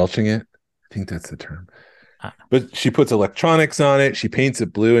call it? Squelching it? I think that's the term. But she puts electronics on it. She paints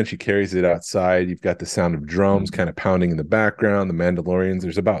it blue and she carries it outside. You've got the sound of drums kind of pounding in the background. The Mandalorians,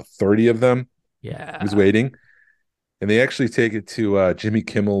 there's about 30 of them. Yeah. Who's waiting. And they actually take it to Jimmy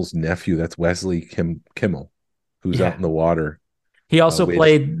Kimmel's nephew. That's Wesley Kimmel, who's out in the water. He also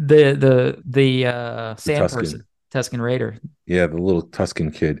played the sand person, Tusken Raider. Yeah, the little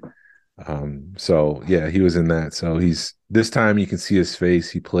Tusken kid. So yeah, he was in that. So this time you can see his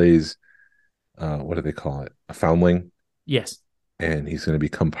face. He plays what do they call it? A foundling. Yes. And he's going to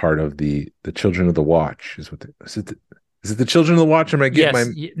become part of the Children of the Watch. Is it the Children of the Watch? Am I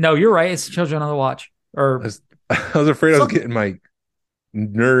getting No, you're right. It's Children of the Watch. Or I was afraid I was getting my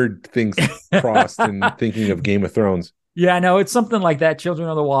nerd things crossed and thinking of Game of Thrones. Yeah, no, it's something like that, Children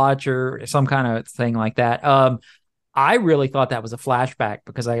of the Watch or some kind of thing like that. I really thought that was a flashback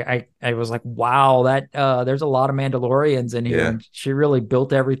because I was like, wow, that there's a lot of Mandalorians in here. Yeah. And she really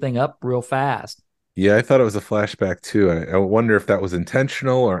built everything up real fast. Yeah, I thought it was a flashback too. I wonder if that was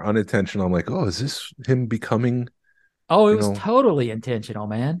intentional or unintentional. I'm like, oh, is this him becoming, Oh, it you was know, totally intentional,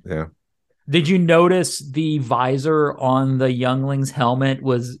 man. yeah, Did you notice the visor on the youngling's helmet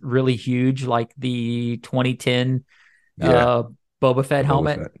was really huge, like the 2010 yeah, uh, Boba the Fett Boba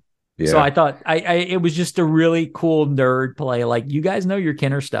helmet? Fett. So Yeah. I thought it was just a really cool nerd play. Like, you guys know your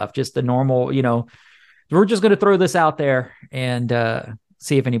Kenner stuff, just the normal, we're just going to throw this out there and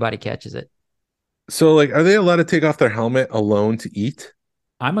see if anybody catches it. So, like, are they allowed to take off their helmet alone to eat?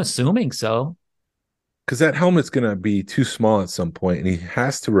 I'm assuming so. Because that helmet's gonna be too small at some point, and he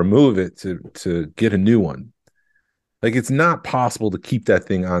has to remove it to get a new one. Like, it's not possible to keep that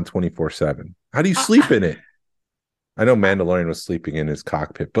thing on 24/7. How do you sleep I, in it? I know Mandalorian was sleeping in his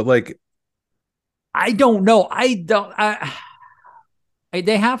cockpit, but like, I don't know.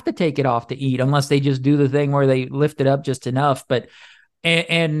 They have to take it off to eat unless they just do the thing where they lift it up just enough. But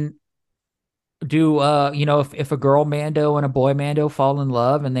and do if a girl Mando and a boy Mando fall in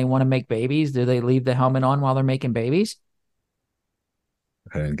love and they want to make babies, do they leave the helmet on while they're making babies?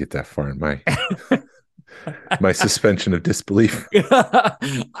 I didn't get that far in my suspension of disbelief.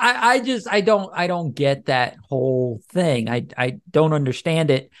 I don't get that whole thing. I don't understand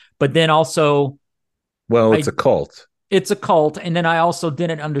it. But then also Well, it's I a cult. it's a cult. And then I also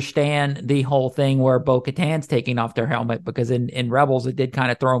didn't understand the whole thing where Bo-Katan's taking off their helmet, because in Rebels, it did kind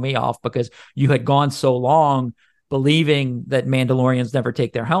of throw me off because you had gone so long believing that Mandalorians never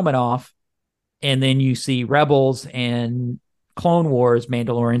take their helmet off. And then you see Rebels and Clone Wars,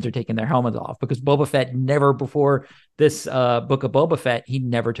 Mandalorians are taking their helmets off, because Boba Fett never, before this book of Boba Fett, he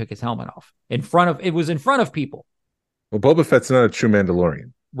never took his helmet off. It was in front of people. Well, Boba Fett's not a true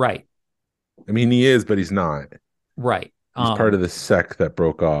Mandalorian. Right. I mean, he is, but he's not. Right. He's part of the sect that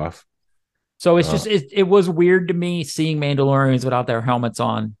broke off. So it's just it was weird to me seeing Mandalorians without their helmets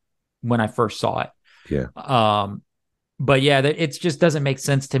on when I first saw it. Yeah. But yeah, it just doesn't make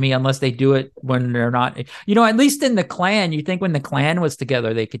sense to me unless they do it when they're not. At least in the clan, you think when the clan was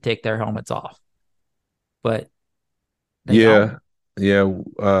together, they could take their helmets off. But they Yeah. don't.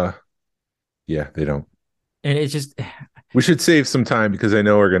 Yeah. Yeah, they don't. And it's just We should save some time because I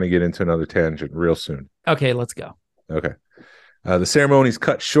know we're going to get into another tangent real soon. okay. Let's go. Okay. The ceremony's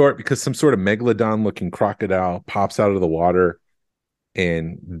cut short because some sort of megalodon looking crocodile pops out of the water,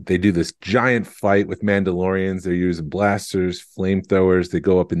 and they do this giant fight with Mandalorians. They're using blasters, flamethrowers. They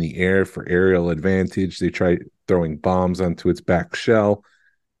go up in the air for aerial advantage. They try throwing bombs onto its back shell,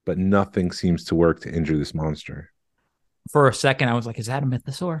 but nothing seems to work to injure this monster. For a second, I was like, "Is that a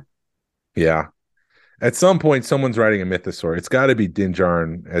mythosaur?" Yeah. At some point, someone's riding a mythosaur. It's got to be Din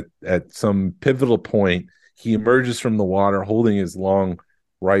Djarin. At some pivotal point, he emerges from the water holding his long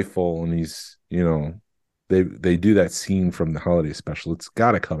rifle, and he's, they do that scene from the holiday special. It's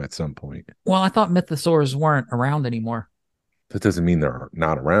got to come at some point. Well, I thought mythosaurs weren't around anymore. That doesn't mean they're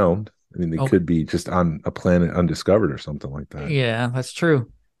not around. I mean, they could be just on a planet undiscovered or something like that. Yeah, that's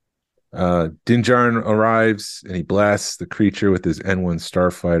true. Din Djarin arrives and he blasts the creature with his N1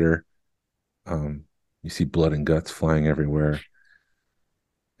 starfighter. You see blood and guts flying everywhere.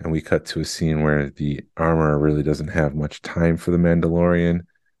 And we cut to a scene where the armor really doesn't have much time for the Mandalorian.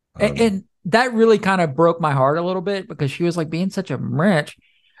 And that really kind of broke my heart a little bit, because she was like being such a wrench.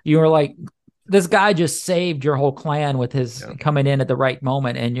 You were like, this guy just saved your whole clan with his coming in at the right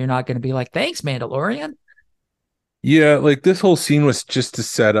moment. And you're not going to be like, thanks, Mandalorian. Yeah, like this whole scene was just to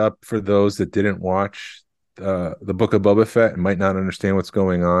set up for those that didn't watch the Book of Boba Fett and might not understand what's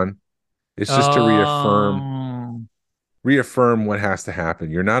going on. It's just to reaffirm what has to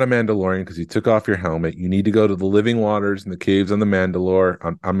happen. You're not a Mandalorian because you took off your helmet. You need to go to the living waters and the caves on the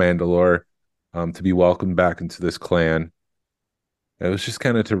Mandalore, to be welcomed back into this clan. It was just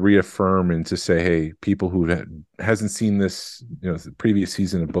kind of to reaffirm and to say, hey, people who hasn't seen this, the previous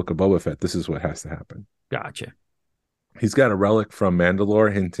season of Book of Boba Fett, this is what has to happen. Gotcha. He's got a relic from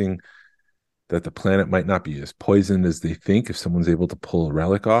Mandalore hinting that the planet might not be as poisoned as they think if someone's able to pull a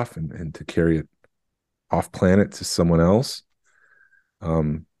relic off and to carry it off planet to someone else.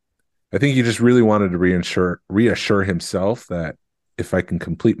 I think he just really wanted to reassure himself that if I can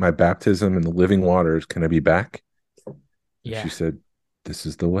complete my baptism in the living waters, can I be back? Yeah. She said, this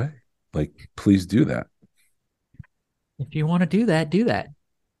is the way. Like, please do that. If you want to do that, do that.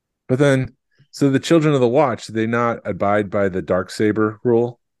 But then, so the Children of the Watch, do they not abide by the Darksaber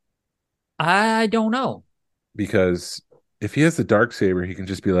rule? I don't know. Because if he has the Darksaber, he can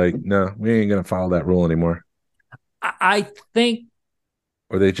just be like, no, we ain't going to follow that rule anymore. I think.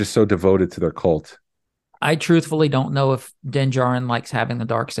 Or are they just so devoted to their cult? I truthfully don't know if Din Djarin likes having the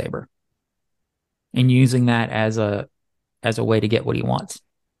Darksaber and using that as a way to get what he wants.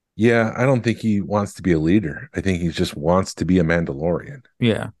 Yeah, I don't think he wants to be a leader. I think he just wants to be a Mandalorian.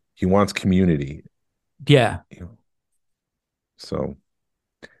 Yeah. He wants community. Yeah. You know? So,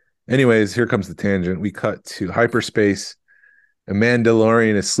 anyways, here comes the tangent. We cut to hyperspace. A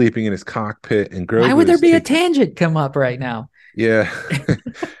Mandalorian is sleeping in his cockpit, and Why Grogu would there is be a taking. tangent come up right now? Yeah,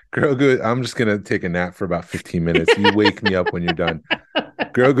 Grogu. I'm just gonna take a nap for about 15 minutes. You wake me up when you're done.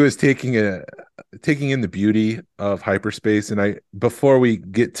 Grogu is taking in the beauty of hyperspace, and before we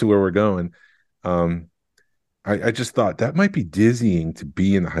get to where we're going, um, I just thought that might be dizzying to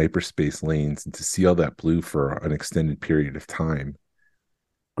be in the hyperspace lanes and to see all that blue for an extended period of time.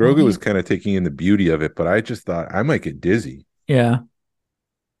 Well, Grogu was kind of taking in the beauty of it, but I just thought I might get dizzy. yeah.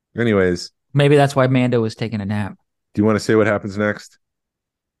 Anyways, Maybe that's why Mando was taking a nap. do you want to say what happens next?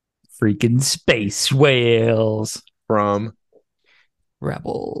 Freaking space whales. From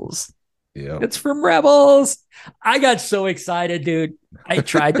Rebels. yeah, It's from Rebels. I got so excited, dude. I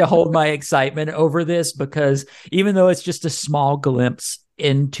tried to hold my excitement over this because even though it's just a small glimpse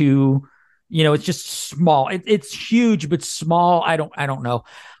into, it's just small. It's huge, but small. I don't know.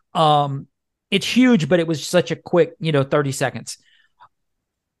 It's huge, but it was such a quick, 30 seconds.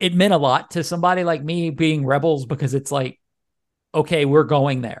 It meant a lot to somebody like me being Rebels because it's like, okay, we're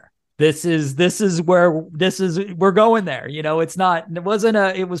going there. We're going there.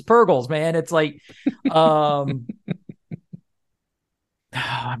 It was Purgles, man. It's like, I'm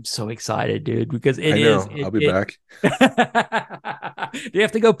so excited, dude, because I'll be back. Do you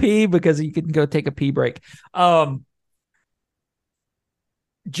have to go pee? Because you can go take a pee break.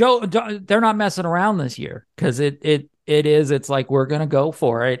 Joe, they're not messing around this year because it's like we're gonna go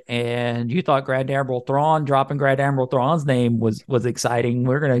for it. And you thought Grand Admiral Thrawn dropping Grand Admiral Thrawn's name was exciting.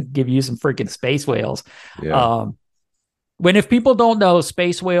 We're gonna give you some freaking space whales. Yeah. When if people don't know,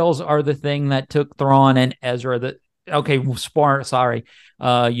 space whales are the thing that took Thrawn and Ezra. Sorry,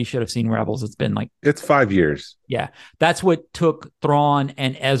 you should have seen Rebels. It's been like It's 5 years. Yeah, that's what took Thrawn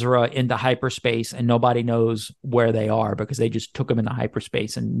and Ezra into hyperspace, and nobody knows where they are because they just took them into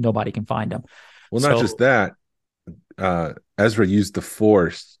hyperspace and nobody can find them. Well, not just that. Ezra used the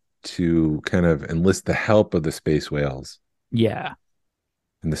Force to kind of enlist the help of the space whales. Yeah.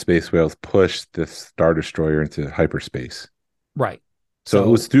 And the space whales pushed the Star Destroyer into hyperspace. Right. So it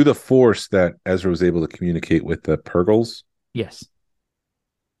was through the Force that Ezra was able to communicate with the Purgles. Yes.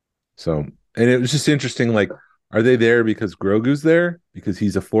 So, and it was just interesting, like, are they there because Grogu's there? Because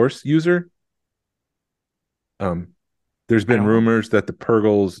he's a Force user? There's been rumors that the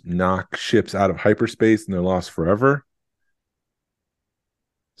Purgles knock ships out of hyperspace and they're lost forever.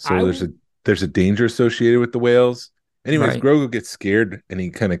 So there's a danger associated with the whales. Anyways, right. Grogu gets scared and he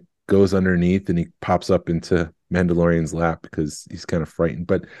kind of goes underneath and he pops up into Mandalorian's lap because he's kind of frightened.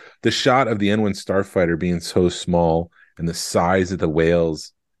 But the shot of the N1 starfighter being so small and the size of the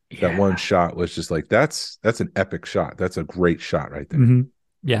whales, that one shot was just like, that's an epic shot. That's a great shot right there. Mm-hmm.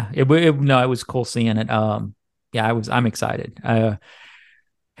 Yeah. It was cool seeing it. I'm excited.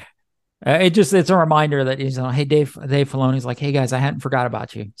 It's a reminder that he's hey, Dave Filoni's like, hey guys, I hadn't forgot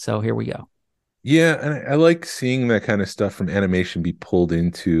about you. So here we go. Yeah. And I like seeing that kind of stuff from animation be pulled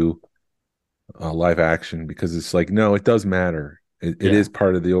into live action because it's like, no, it does matter. It is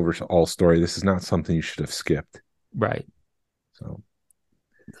part of the overall story. This is not something you should have skipped. Right. So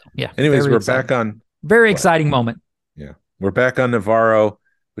yeah. Anyways, we're back on exciting moment. Yeah. We're back on Navarro,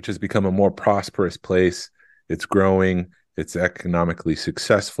 which has become a more prosperous place. It's growing. It's economically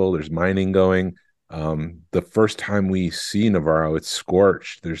successful. There's mining going. The first time we see Navarro, it's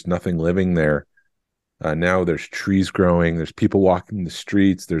scorched. There's nothing living there. Now there's trees growing. There's people walking the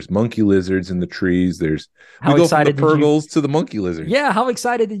streets. There's monkey lizards in the trees. We go from the Purgles to the monkey lizards. Yeah. How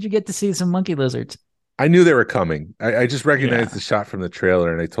excited did you get to see some monkey lizards? I knew they were coming. I just recognized the shot from the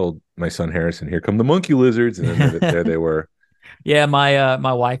trailer, and I told my son Harrison, "Here come the monkey lizards," and then there they were. Yeah,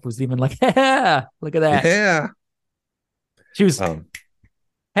 my wife was even like, "Yeah, look at that." Yeah, she was,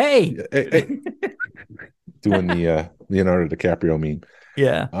 hey, doing the Leonardo DiCaprio meme.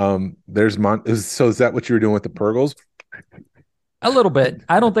 Yeah. So is that what you were doing with the Purgles? A little bit.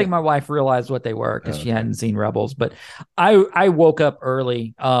 I don't think my wife realized what they were because she hadn't seen Rebels, but I woke up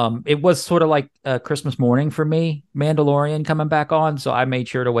early. It was sort of like Christmas morning for me, Mandalorian coming back on. So I made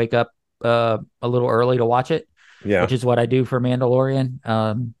sure to wake up a little early to watch it, which is what I do for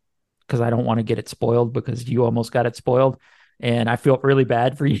Mandalorian. Because I don't want to get it spoiled because you almost got it spoiled. And I feel really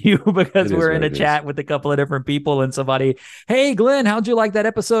bad for you because we're in a chat with a couple of different people and somebody, hey, Glenn, how'd you like that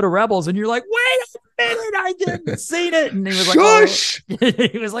episode of Rebels? And you're like, wait a minute, I didn't see it. And he was Shush! Like, oh.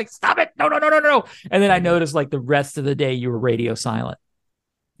 He was like, stop it. No. And then I noticed like the rest of the day you were radio silent.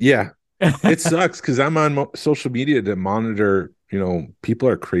 Yeah. It sucks because I'm on social media to monitor people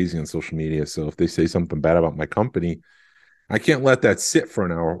are crazy on social media. So if they say something bad about my company, I can't let that sit for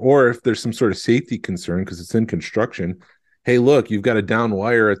an hour. Or if there's some sort of safety concern because it's in construction, hey, look, you've got a down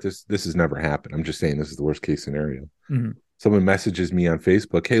wire at this. This has never happened. I'm just saying this is the worst case scenario. Mm-hmm. Someone messages me on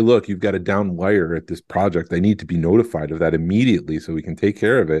Facebook, hey, look, you've got a down wire at this project. I need to be notified of that immediately so we can take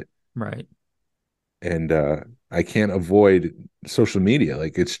care of it. Right. And I can't avoid social media.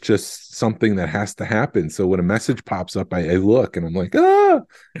 Like, it's just something that has to happen. So when a message pops up, I look and I'm like, ah.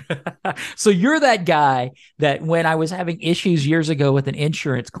 So you're that guy that when I was having issues years ago with an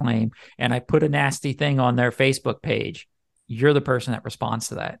insurance claim and I put a nasty thing on their Facebook page, you're the person that responds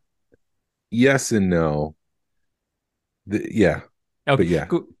to that. Yes and no. Yeah. Okay. But yeah.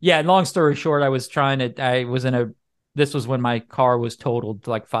 Cool. Yeah. Long story short, this was when my car was totaled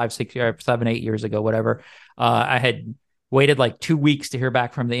like 5, 6, 7, 8 years ago, whatever. I had waited like 2 weeks to hear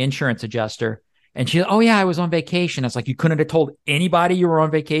back from the insurance adjuster. And she's, oh yeah, I was on vacation. It's like, you couldn't have told anybody you were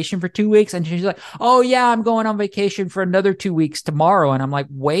on vacation for 2 weeks. And she's like, oh yeah, I'm going on vacation for another 2 weeks tomorrow. And I'm like,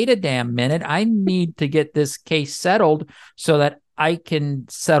 wait a damn minute. I need to get this case settled so that I can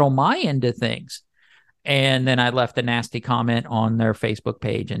settle my end of things. And then I left a nasty comment on their Facebook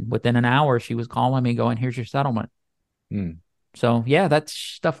page. And within an hour, she was calling me going, here's your settlement. So yeah, that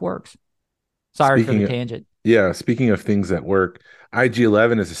stuff works. Sorry for the tangent. Yeah. Speaking of things that work,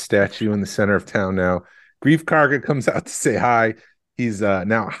 IG-11 is a statue in the center of town now. Grief Karga comes out to say hi. He's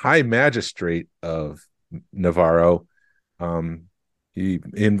now High Magistrate of Navarro. He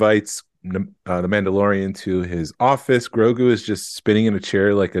invites the Mandalorian to his office. Grogu is just spinning in a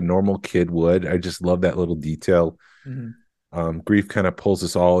chair like a normal kid would. I just love that little detail. Grief kind of pulls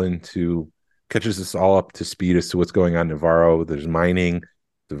us all catches us all up to speed as to what's going on in Navarro. There's mining.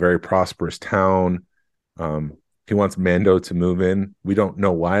 It's a very prosperous town. He wants Mando to move in. We don't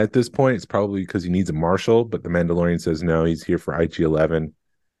know why at this point. It's probably because he needs a marshal, but the Mandalorian says no, he's here for IG-11.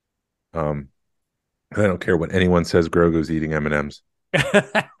 I don't care what anyone says. Grogu's eating M&Ms.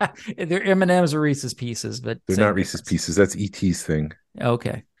 They're M&Ms or Reese's Pieces, but they're not Reese's Pieces. That's E.T.'s thing.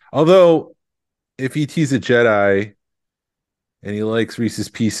 Okay. Although, if E.T.'s a Jedi and he likes Reese's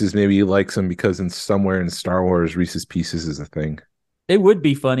Pieces, maybe he likes them because somewhere in Star Wars, Reese's Pieces is a thing. It would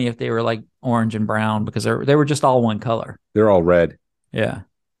be funny if they were like orange and brown because they were just all one color. They're all red. Yeah.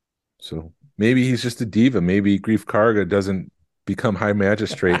 So maybe he's just a diva. Maybe Grief Karga doesn't become High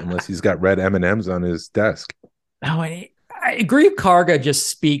Magistrate unless he's got red M&Ms on his desk. Oh, Grief Karga just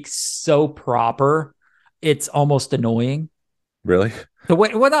speaks so proper. It's almost annoying. Really? The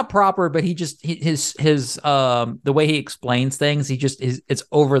way, well, not proper, but his the way he explains things, it's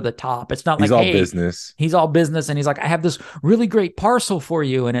over the top. It's not he's like all hey, business. He's all business, and he's like, I have this really great parcel for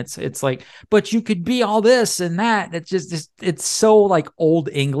you, and it's like, but you could be all this and that. It's so like old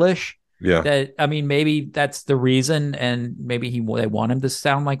English. Yeah. That I mean, maybe that's the reason, and maybe they want him to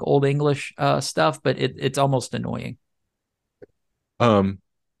sound like old English stuff, but it's almost annoying.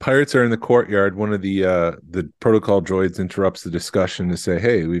 Pirates are in the courtyard. One of the protocol droids interrupts the discussion to say,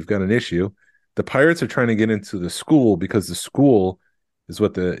 hey, we've got an issue. The pirates are trying to get into the school because the school is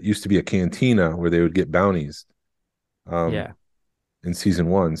what used to be a cantina where they would get bounties. In season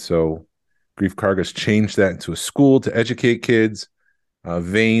 1. So Grief Karga's changed that into a school to educate kids.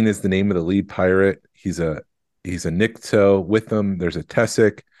 Vane is the name of the lead pirate. He's a Nikto. With them, there's a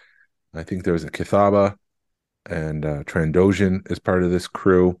Tessic. I think there was a Kithaba. And Trandoshan is part of this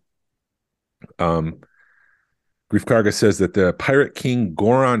crew. Grief Karga says that the pirate king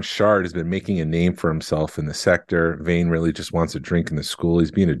Goron Shard has been making a name for himself in the sector. Vane really just wants a drink in the school.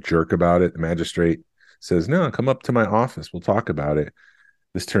 He's being a jerk about it. The magistrate says, no, come up to my office. We'll talk about it.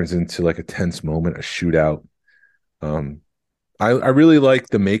 This turns into like a tense moment, a shootout. I really like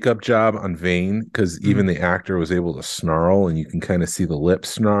the makeup job on Vane because even the actor was able to snarl, and you can kind of see the lip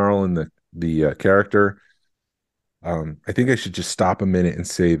snarl in the character. I think I should just stop a minute and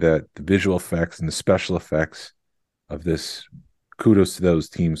say that the visual effects and the special effects of this, kudos to those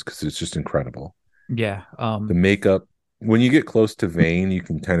teams because it's just incredible. Yeah. The makeup, when you get close to Vane, you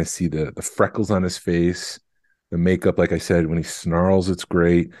can kind of see the freckles on his face. The makeup, like I said, when he snarls, it's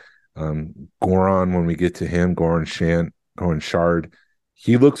great. Goron, when we get to him, Goron Shard,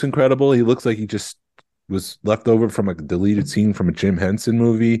 he looks incredible. He looks like he just was left over from a deleted scene from a Jim Henson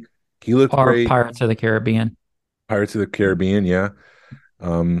movie. He looked great. Pirates of the Caribbean. Pirates of the Caribbean, yeah.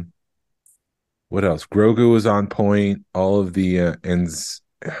 What else? Grogu was on point. All of the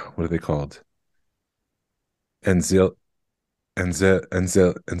what are they called? Enzileas?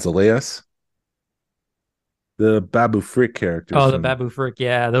 The Babu Frick characters. Oh, the Babu Frick,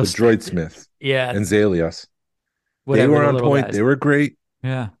 yeah. Those the droid smith. Yeah. Enzalias. Whatever, they were on point. Guys. They were great.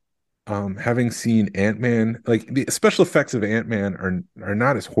 Yeah. having seen Ant-Man, like the special effects of Ant-Man are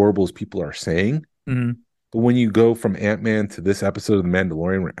not as horrible as people are saying. Mm-hmm. But when you go from Ant-Man to this episode of The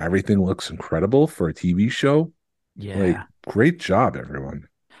Mandalorian where everything looks incredible for a TV show, like Yeah. great job, everyone.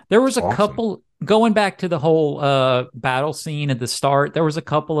 There It's was a awesome. couple going back to the whole battle scene at the start. There was a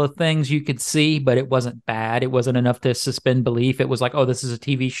couple of things you could see, but it wasn't bad. It wasn't enough to suspend belief. It was like, oh, this is a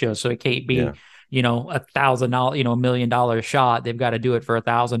TV show, so it can't Yeah. be, $1,000, $1 million shot. They've got to do it for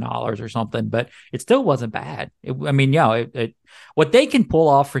 $1,000 or something. But it still wasn't bad. What they can pull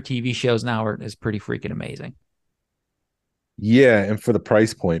off for TV shows now is pretty freaking amazing. Yeah, and for the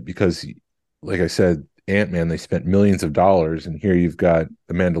price point, because like I said, Ant-Man, they spent millions of dollars, and here you've got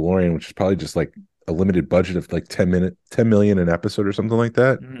The Mandalorian, which is probably just like a limited budget of like 10 million an episode or something like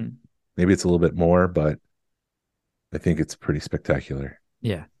that. Mm. Maybe it's a little bit more, but I think it's pretty spectacular.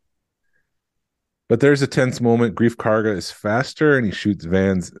 Yeah. But there's a tense moment. Grief Karga is faster, and he shoots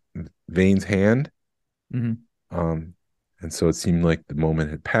Vane's hand. Mm-hmm. And so it seemed like the moment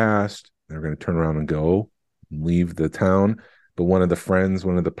had passed. They were going to turn around and go and leave the town. But one of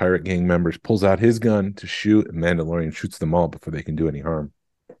the pirate gang members, pulls out his gun to shoot, and Mandalorian shoots them all before they can do any harm.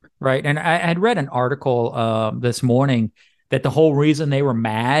 Right. And I had read an article this morning that the whole reason they were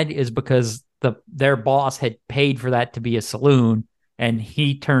mad is because their boss had paid for that to be a saloon, and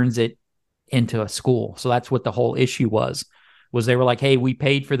he turns it into a school. So that's what the whole issue was they were like, hey, we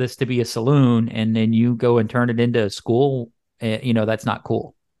paid for this to be a saloon, and then you go and turn it into a school. That's not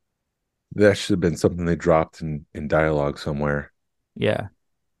cool. That should have been something they dropped in dialogue somewhere. Yeah.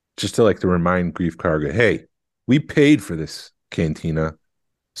 Just to remind Grief Karga, hey, we paid for this cantina,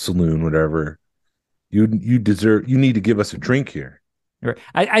 saloon, whatever. You need to give us a drink here. Right.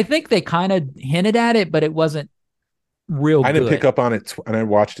 I think they kind of hinted at it, but it wasn't real I didn't good. pick up on it, and I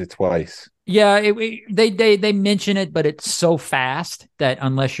watched it twice. Yeah, they mention it, but it's so fast that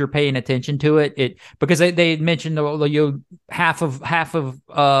unless you're paying attention to it, because they mentioned half of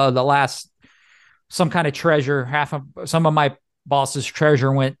the last some kind of treasure, half of some of my boss's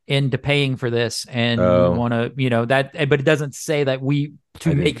treasure went into paying for this, and we want to that, but it doesn't say that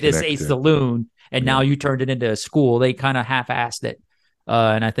to make this a saloon, and now you turned it into a school. They kind of half-assed it,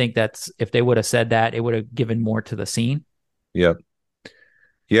 and I think that's if they would have said that, it would have given more to the scene. Yep.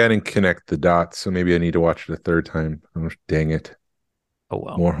 Yeah, I didn't connect the dots, so maybe I need to watch it a third time. Oh, dang it. Oh,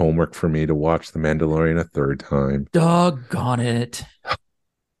 well. More homework for me to watch The Mandalorian a third time. Doggone it.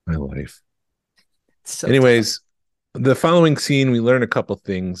 My life. So anyways, the following scene, we learn a couple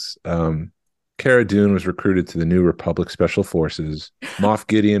things. Cara Dune was recruited to the New Republic Special Forces. Moff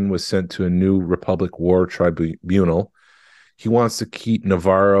Gideon was sent to a New Republic War Tribunal. He wants to keep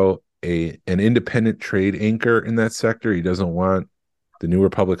Navarro an independent trade anchor in that sector. He doesn't want the New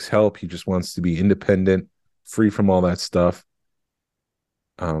Republic's help. He just wants to be independent, free from all that stuff.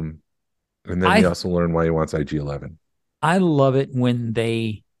 And then we also learn why he wants IG-11. I love it when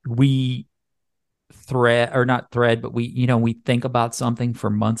we think about something for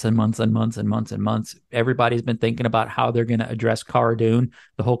months and months and months and months and months. Everybody's been thinking about how they're going to address Cara Dune,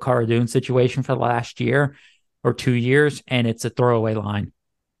 the whole Cara Dune situation for the last year or 2 years, and it's a throwaway line.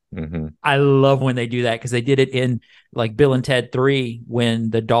 Mm-hmm. I love when they do that, because they did it in like Bill and Ted 3 when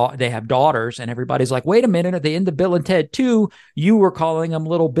they have daughters, and everybody's like, wait a minute, at the end of Bill and Ted 2, you were calling them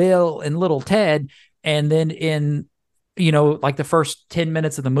Little Bill and Little Ted, and then in like the first 10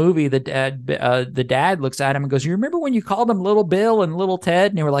 minutes of the movie, the dad looks at him and goes, you remember when you called them Little Bill and Little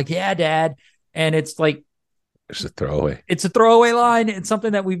Ted? And they were like, yeah, Dad. And it's like, it's a throwaway. It's a throwaway line. It's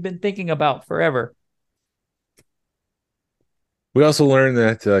something that we've been thinking about forever. We also learned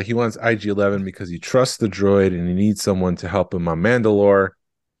that he wants IG-11 because he trusts the droid and he needs someone to help him on Mandalore.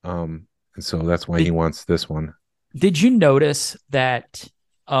 And so that's why he wants this one. Did you notice that?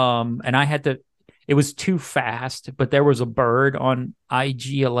 And I had to, it was too fast, but there was a bird on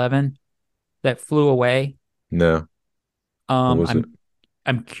IG-11 that flew away. No. What was it?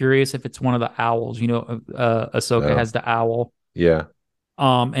 I'm curious if it's one of the owls. Ahsoka has the owl. Yeah.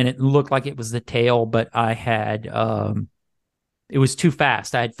 And it looked like it was the tail, but I had, it was too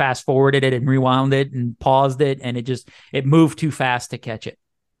fast. I had fast forwarded it and rewound it and paused it, and it moved too fast to catch it.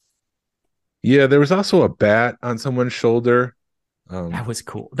 Yeah, there was also a bat on someone's shoulder. That was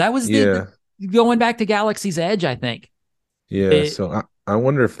cool. That was going back to Galaxy's Edge, I think. Yeah, so I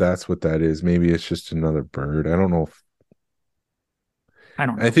wonder if that's what that is. Maybe it's just another bird. I don't know. I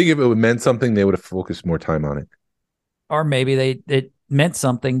don't know. I think if it meant something, they would have focused more time on it. Or maybe it meant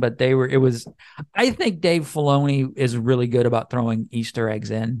something, but I think Dave Filoni is really good about throwing Easter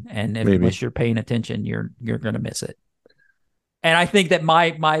eggs in, and unless you're paying attention, you're going to miss it. And I think that my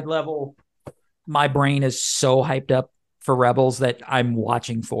brain is so hyped up for Rebels that I'm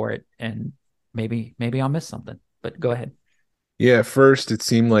watching for it, and maybe I'll miss something. But go ahead. Yeah, at first it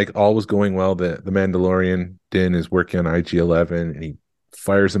seemed like all was going well. The Mandalorian Din is working on IG-11, and he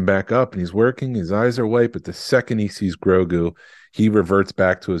fires him back up, and he's working. His eyes are white, but the second he sees Grogu, he reverts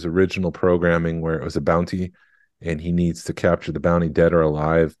back to his original programming where it was a bounty, and he needs to capture the bounty, dead or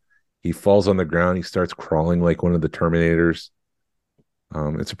alive. He falls on the ground. He starts crawling like one of the Terminators.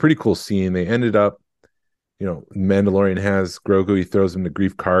 It's a pretty cool scene. They ended up, Mandalorian has Grogu. He throws him to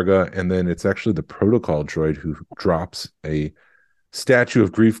Grief Karga, and then it's actually the protocol droid who drops a statue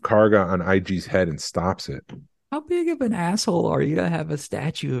of Grief Karga on IG's head and stops it. How big of an asshole are you to have a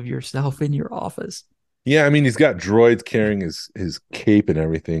statue of yourself in your office? Yeah, I mean, he's got droids carrying his cape and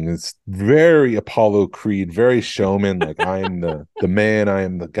everything. It's very Apollo Creed, very showman. Like, I am the man. I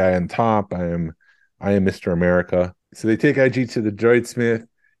am the guy on top. I am Mr. America. So they take IG to the droid smith,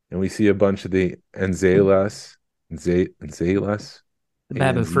 and we see a bunch of the Anzelas. The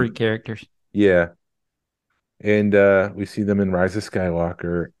Babu Freak characters. Yeah. And we see them in Rise of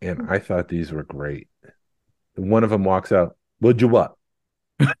Skywalker, and I thought these were great. One of them walks out, "What'd you want?"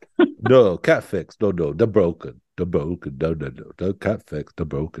 "No, cat fix. No, they're broken. No, cat fix, they're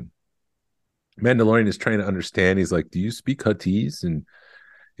broken." Mandalorian is trying to understand. He's like, "Do you speak Huttese?" And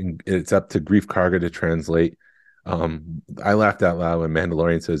it's up to Grief Karga to translate. I laughed out loud when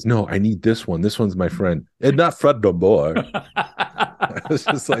Mandalorian says, "No, I need this one. This one's my friend. It's not Fred no more." I was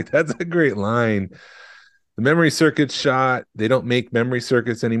just like, that's a great line. The memory circuit shot. They don't make memory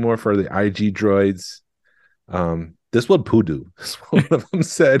circuits anymore for the IG droids. This one Poodoo. One of them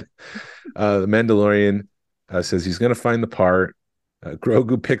said, the Mandalorian says he's going to find the part.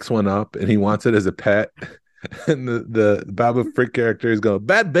 Grogu picks one up and he wants it as a pet. And the Babu Frick character is going,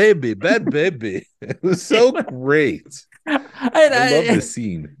 "Bad baby, bad baby." It was so great. I love this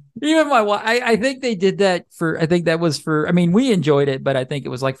scene. Even my wife, I think they did that I mean, we enjoyed it, but I think it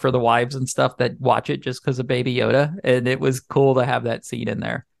was like for the wives and stuff that watch it just because of Baby Yoda. And it was cool to have that scene in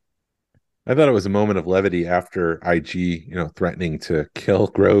there. I thought it was a moment of levity after IG, threatening to kill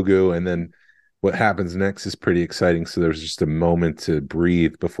Grogu. And then what happens next is pretty exciting. So there's just a moment to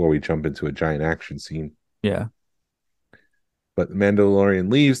breathe before we jump into a giant action scene. Yeah. But the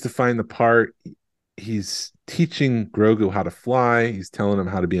Mandalorian leaves to find the part. He's teaching Grogu how to fly. He's telling him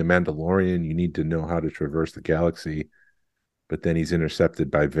how to be a Mandalorian. You need to know how to traverse the galaxy. But then he's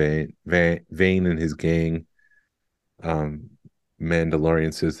intercepted by Vane and his gang.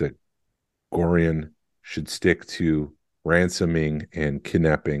 Mandalorian says that Gorian should stick to ransoming and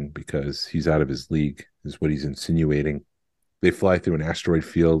kidnapping because he's out of his league, is what he's insinuating. They fly through an asteroid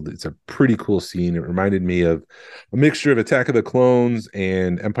field. It's a pretty cool scene. It reminded me of a mixture of Attack of the Clones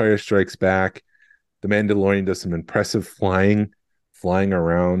and Empire Strikes Back. The Mandalorian does some impressive flying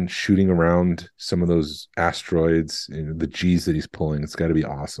around, shooting around some of those asteroids, the G's that he's pulling. It's got to be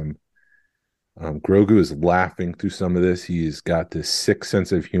awesome. Grogu is laughing through some of this. He's got this sick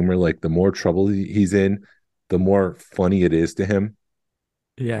sense of humor. Like, the more trouble he's in, the more funny it is to him.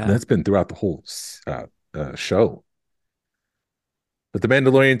 Yeah. And that's been throughout the whole show. But the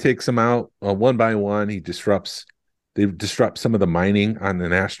Mandalorian takes him out one by one. They disrupt some of the mining on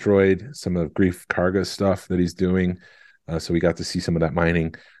an asteroid, some of Grief Karga stuff that he's doing. So we got to see some of that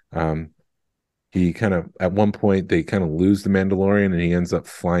mining. He kind of, at one point, they kind of lose the Mandalorian, and he ends up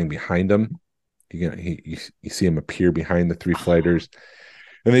flying behind them. You see him appear behind the three fighters,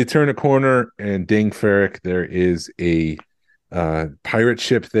 and they turn a corner, and dang Ferrick, there is a pirate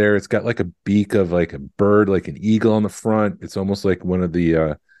ship there. It's got like a beak of like a bird, like an eagle on the front. It's almost like one of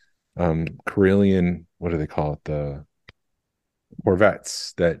the Corellian, what do they call it, the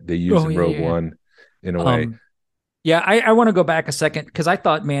corvettes that they use in Rogue One in a way. Yeah, I want to go back a second because I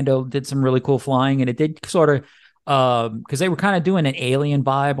thought Mando did some really cool flying, and it did sort of because they were kind of doing an alien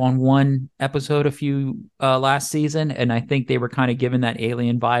vibe on one episode last season, and I think they were kind of giving that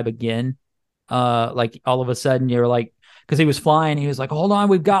alien vibe again. Like, all of a sudden you're like, because he was flying, he was like, "Hold on,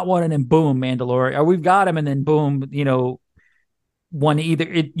 we've got one," and then boom, Mandalorian, or we've got him, and then boom, one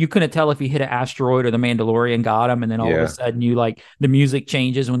you couldn't tell if he hit an asteroid or the Mandalorian got him, and then all of a sudden the music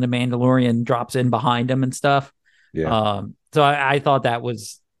changes when the Mandalorian drops in behind him and stuff. Yeah. So I thought that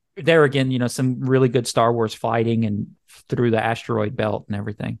was there again, some really good Star Wars fighting and through the asteroid belt and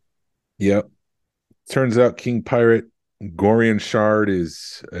everything. Yep. Turns out King Pirate Gorian Shard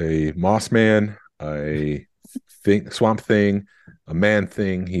is a moss man, a swamp thing, a man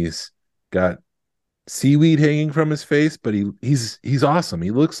thing. He's got seaweed hanging from his face, but he's awesome.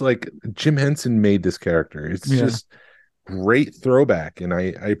 He looks like Jim Henson made this character. It's just great throwback, and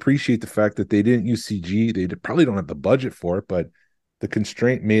I appreciate the fact that they didn't use CG. They probably don't have the budget for it, but the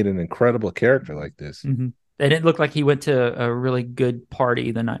constraint made an incredible character like this. Mm-hmm. And it looked like he went to a really good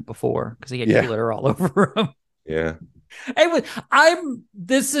party the night before because he had glitter all over him. Yeah.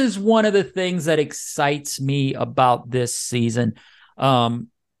 This is one of the things that excites me about this season. And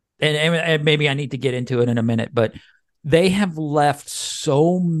maybe I need to get into it in a minute, but they have left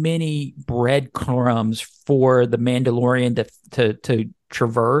so many breadcrumbs for the Mandalorian to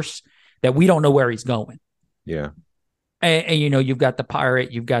traverse that we don't know where he's going. Yeah. And you've got the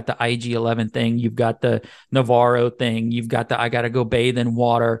pirate, you've got the IG-11 thing, you've got the Navarro thing, you've got the I got to go bathe in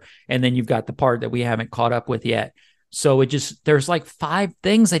water, and then you've got the part that we haven't caught up with yet. So there's like 5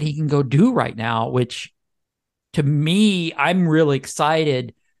 things that he can go do right now, which to me, I'm really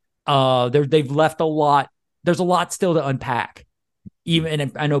excited. They've left a lot. There's a lot still to unpack. Even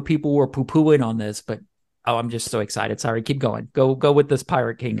if I know people were poo-pooing on this, but I'm just so excited. Sorry, keep going. Go with this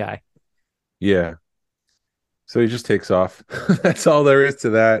Pirate King guy. Yeah. So he just takes off. That's all there is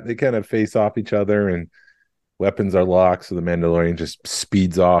to that. They kind of face off each other and weapons are locked. So the Mandalorian just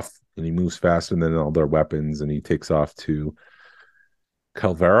speeds off and he moves faster than all their weapons. And he takes off to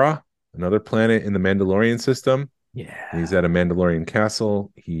Calvera, another planet in the Mandalorian system. Yeah. And he's at a Mandalorian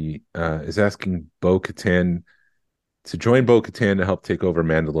castle. He is asking Bo-Katan to join Bo-Katan to help take over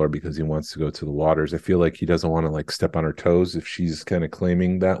Mandalore because he wants to go to the waters. I feel like he doesn't want to like step on her toes if she's kind of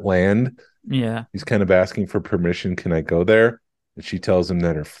claiming that land. Yeah. He's kind of asking for permission. Can I go there? And she tells him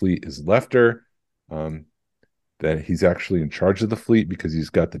that her fleet has left her, that he's actually in charge of the fleet because he's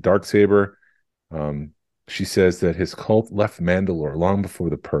got the Darksaber. She says that his cult left Mandalore long before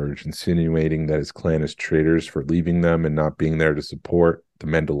the Purge, insinuating that his clan is traitors for leaving them and not being there to support the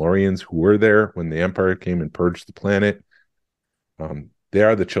Mandalorians who were there when the Empire came and purged the planet. They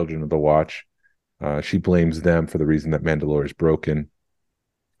are the children of the Watch. She blames them for the reason that Mandalore is broken.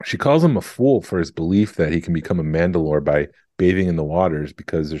 She calls him a fool for his belief that he can become a Mandalore by bathing in the waters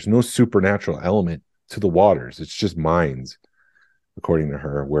because there's no supernatural element to the waters. It's just mines, according to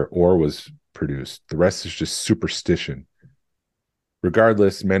her, where ore was produced. The rest is just superstition.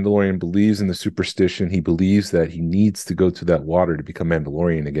 Regardless, Mandalorian believes in the superstition. He believes that he needs to go to that water to become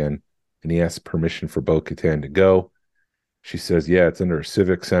Mandalorian again, and he asks permission for Bo-Katan to go. She says, yeah, it's under a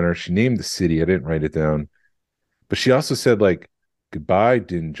civic center. She named the city. I didn't write it down. But she also said, like, goodbye,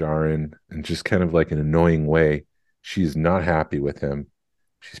 Din Djarin, in just kind of like an annoying way. She's not happy with him.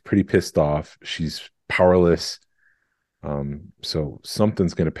 She's pretty pissed off. She's powerless. So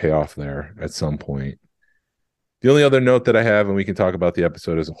something's going to pay off there at some point. The only other note that I have, and we can talk about the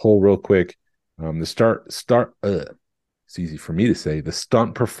episode as a whole real quick, it's easy for me to say, the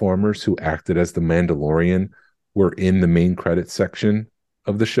stunt performers who acted as the Mandalorian were in the main credits section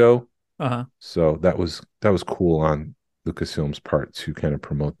of the show. Uh-huh. So that was cool on Lucasfilm's part to kind of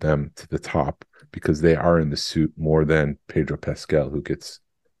promote them to the top because they are in the suit more than Pedro Pascal, who gets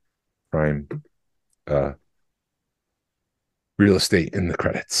prime real estate in the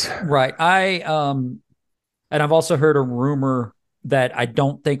credits. Right. And I've also heard a rumor that I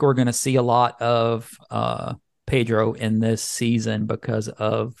don't think we're going to see a lot of Pedro in this season because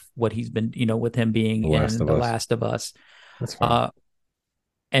of what he's been, with him being in The Last of Us. That's fine.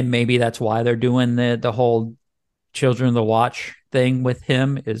 And maybe that's why they're doing the whole Children of the Watch thing with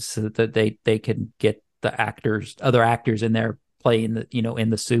him, is so that they can get the other actors in there playing the, in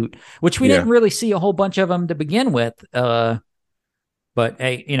the suit, which we didn't really see a whole bunch of them to begin with. But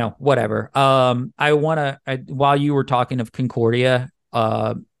hey, whatever. While you were talking of Concordia,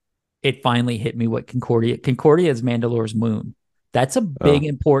 it finally hit me what Concordia is Mandalore's moon. That's a big,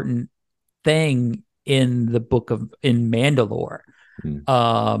 important thing in the in Mandalore.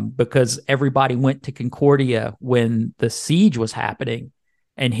 Because everybody went to Concordia when the siege was happening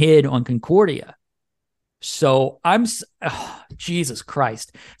and hid on Concordia. So Jesus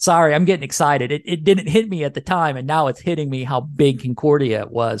Christ. Sorry, I'm getting excited. It didn't hit me at the time, and now it's hitting me how big Concordia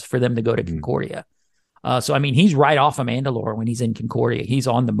was for them to go to Concordia. So, I mean, he's right off of Mandalore when he's in Concordia. He's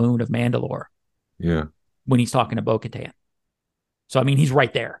on the moon of Mandalore. Yeah. When he's talking to Bo-Katan. So, I mean, he's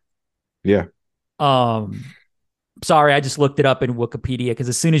right there. Yeah. Sorry, I just looked it up in Wikipedia because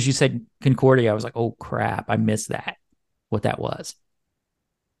as soon as you said Concordia, I was like, oh, crap, I missed that, what that was.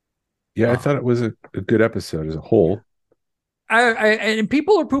 Yeah, I thought it was a good episode as a whole. And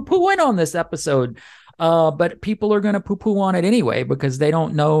people are poo-pooing on this episode, but people are going to poo-poo on it anyway because they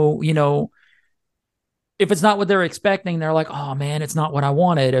don't know, if it's not what they're expecting, they're like, oh, man, it's not what I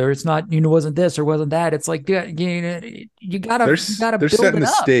wanted, or it's not, wasn't this or wasn't that. It's like, you gotta they're build setting it the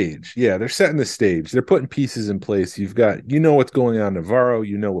up. stage. Yeah, they're setting the stage. They're putting pieces in place. You've got, what's going on in Navarro.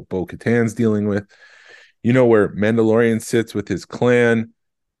 You know what Bo-Katan's dealing with. You know where Mandalorian sits with his clan.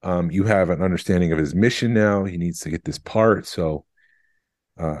 You have an understanding of his mission now. He needs to get this part. So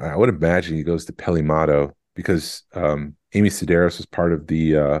I would imagine he goes to Pelimato because Amy Sedaris was part of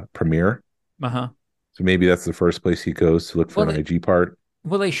the premiere. Uh-huh. So maybe that's the first place he goes to look for an IG part.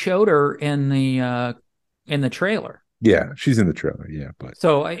 Well, they showed her in the trailer. Yeah, she's in the trailer. Yeah, but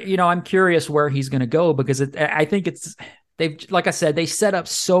so I'm curious where he's going to go, because I think they've, like I said, they set up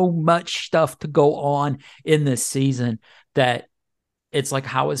so much stuff to go on in this season that it's like,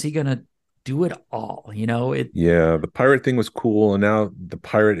 how is he going to do it all? Yeah, the pirate thing was cool, and now the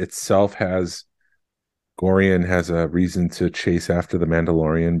pirate itself Gorian has a reason to chase after the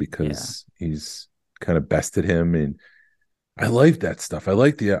Mandalorian because he's kind of bested him, and I like that stuff. I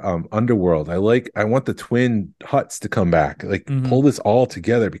like the underworld. I want the twin huts to come back, like pull this all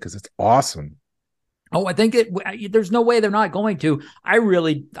together because it's awesome. Oh, I think there's no way they're not going to. I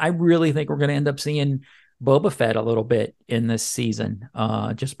really think we're going to end up seeing Boba Fett a little bit in this season,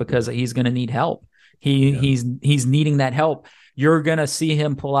 just because he's going to need help. He's needing that help. You're going to see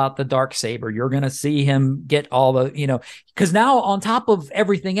him pull out the Darksaber. You're going to see him get all the, because now on top of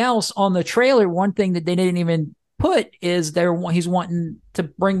everything else on the trailer, one thing that they didn't even put is he's wanting to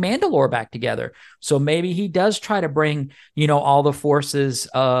bring Mandalore back together. So maybe he does try to bring, all the forces,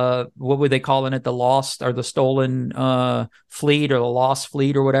 what were they calling it? The lost or the stolen fleet, or the lost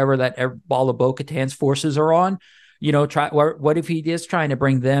fleet, or whatever that all the Bo-Katan's forces are on. What if he is trying to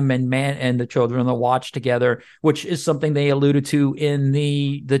bring them and the Children of the Watch together, which is something they alluded to in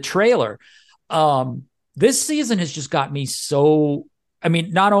the trailer. This season has just got me so,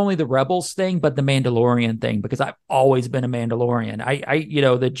 not only the Rebels thing, but the Mandalorian thing, because I've always been a Mandalorian. I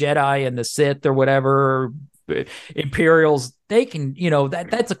the Jedi and the Sith or whatever, Imperials, they can,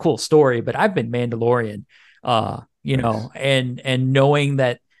 that's a cool story, but I've been Mandalorian, and knowing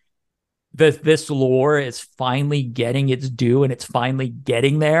that this lore is finally getting its due, and it's finally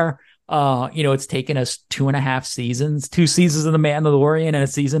getting there. It's taken us 2.5 seasons, 2 seasons of the Mandalorian and a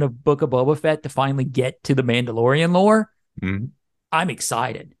season of Book of Boba Fett to finally get to the Mandalorian lore. Mm-hmm. I'm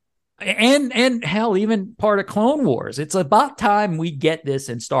excited. And hell, even part of Clone Wars. It's about time we get this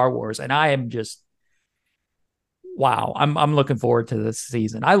in Star Wars. And I am just, wow. I'm looking forward to this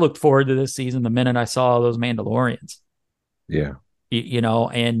season. I looked forward to this season the minute I saw those Mandalorians. Yeah.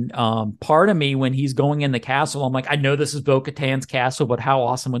 And part of me, when he's going in the castle, I'm like, I know this is Bo-Katan's castle, but how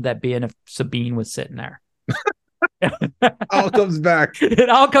awesome would that be if Sabine was sitting there? All comes back. It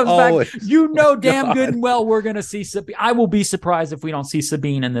all comes Always. back. Damn good and well we're going to see Sabine. I will be surprised if we don't see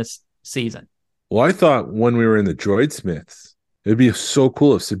Sabine in this season. Well, I thought when we were in the Droid Smiths, it'd be so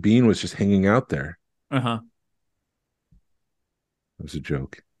cool if Sabine was just hanging out there. Uh-huh. It was a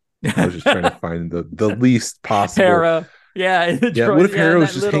joke. I was just trying to find the least possible. Hera. Yeah. What if Hera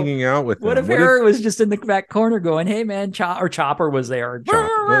was just hanging out with them? What if Hera was just in the back corner going, hey, man, Chopper was there.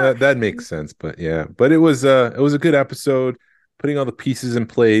 That makes sense. But yeah, but it was a good episode, putting all the pieces in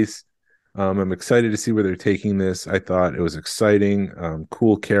place. I'm excited to see where they're taking this. I thought it was exciting.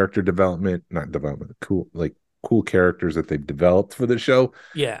 Cool character development, not development, cool characters that they've developed for the show.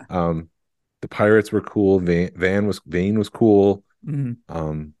 Yeah. The pirates were cool. Vane was cool. Mm-hmm.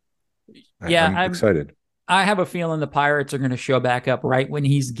 I'm excited. I have a feeling the pirates are going to show back up right when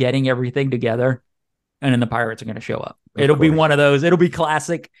he's getting everything together, and then the pirates are going to show up. It'll be one of those. It'll be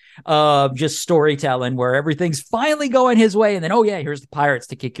classic, just storytelling where everything's finally going his way, and then here's the pirates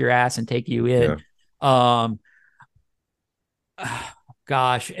to kick your ass and take you in. Yeah.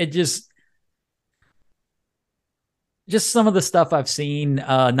 Gosh, it just some of the stuff I've seen,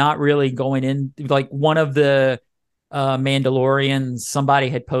 not really going in. Like one of the Mandalorians, somebody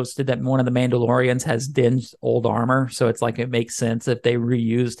had posted that one of the Mandalorians has Din's old armor, so it's like it makes sense if they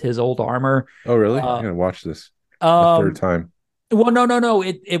reused his old armor. Oh, really? I'm gonna watch this a third time. Well, no.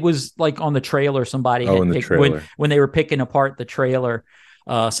 It was like on the trailer. Somebody had picked, trailer. When they were picking apart the trailer,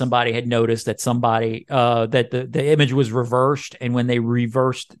 somebody had noticed that that the image was reversed, and when they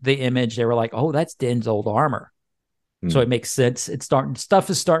reversed the image, they were like, "Oh, that's Din's old armor." So it makes sense. Stuff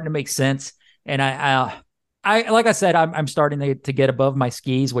is starting to make sense, and I like I said, I'm starting to get above my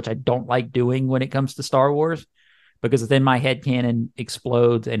skis, which I don't like doing when it comes to Star Wars, because then my headcanon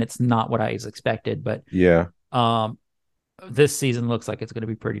explodes and it's not what I expected. But yeah, this season looks like it's going to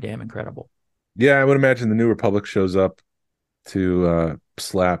be pretty damn incredible. Yeah, I would imagine the New Republic shows up to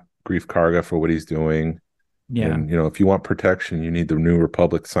slap Grief Karga for what he's doing. Yeah, and if you want protection, you need the New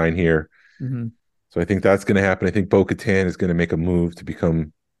Republic sign here. Mm-hmm. So I think that's going to happen. I think Bo-Katan is going to make a move to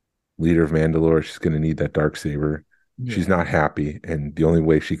become leader of Mandalore. She's going to need that Darksaber. Yeah. She's not happy, and the only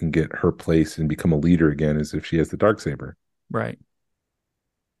way she can get her place and become a leader again is if she has the Darksaber. Right.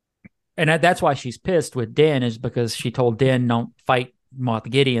 And that's why she's pissed with Din, is because she told Din, don't fight Moff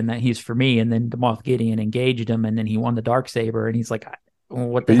Gideon, that he's for me, and then Moff Gideon engaged him, and then he won the Darksaber, and he's like,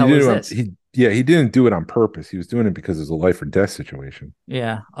 what the hell is this? Yeah, he didn't do it on purpose. He was doing it because it was a life or death situation.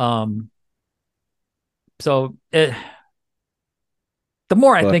 Yeah. So the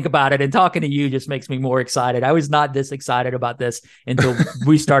more I think about it, and talking to you just makes me more excited. I was not this excited about this until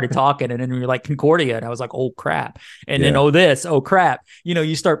we started talking, and then we were like Concordia, and I was like, oh crap. And then, oh crap.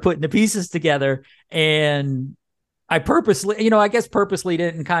 You start putting the pieces together, and I purposely, I guess purposely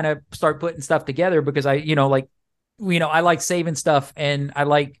didn't kind of start putting stuff together because I like saving stuff, and I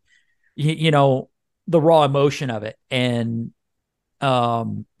like, the raw emotion of it. And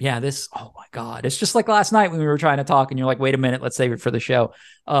this, oh my God, it's just like last night when we were trying to talk and you're like, wait a minute, let's save it for the show.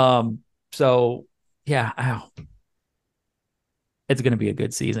 So yeah, it's going to be a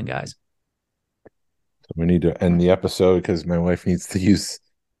good season, guys. So we need to end the episode because my wife needs to use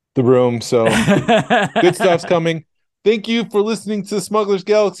the room. So good stuff's coming. Thank you for listening to the Smugglers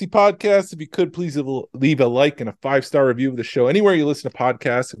Galaxy podcast. If you could, please leave a like and a 5-star review of the show anywhere you listen to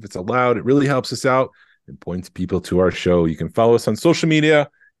podcasts. If it's allowed, it really helps us out and points people to our show. You can follow us on social media.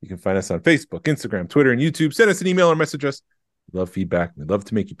 You can find us on Facebook, Instagram, Twitter, and YouTube. Send us an email or message us. We love feedback. We'd love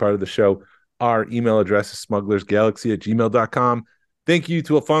to make you part of the show. Our email address is smugglersgalaxy@gmail.com. Thank you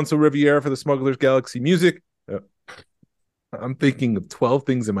to Alfonso Riviera for the Smugglers Galaxy music. I'm thinking of 12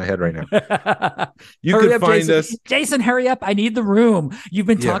 things in my head right now. You can find us. Jason, hurry up. I need the room. You've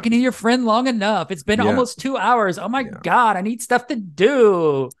been talking to your friend long enough. It's been almost 2 hours. Oh my God, I need stuff to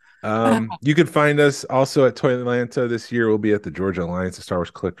do. You can find us also at Toy Atlanta. This year we'll be at the Georgia Alliance of Star Wars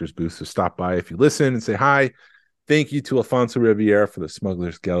Collectors booth. So stop by if you listen and say hi. Thank you to Alfonso Riviera for the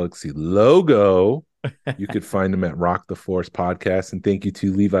Smugglers Galaxy logo. You could find him at Rock the Force podcast. And thank you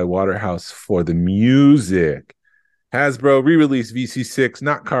to Levi Waterhouse for the music. Hasbro re-release VC6,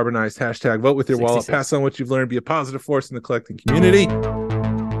 not carbonized. #vote with your wallet. Pass on what you've learned. Be a positive force in the collecting community.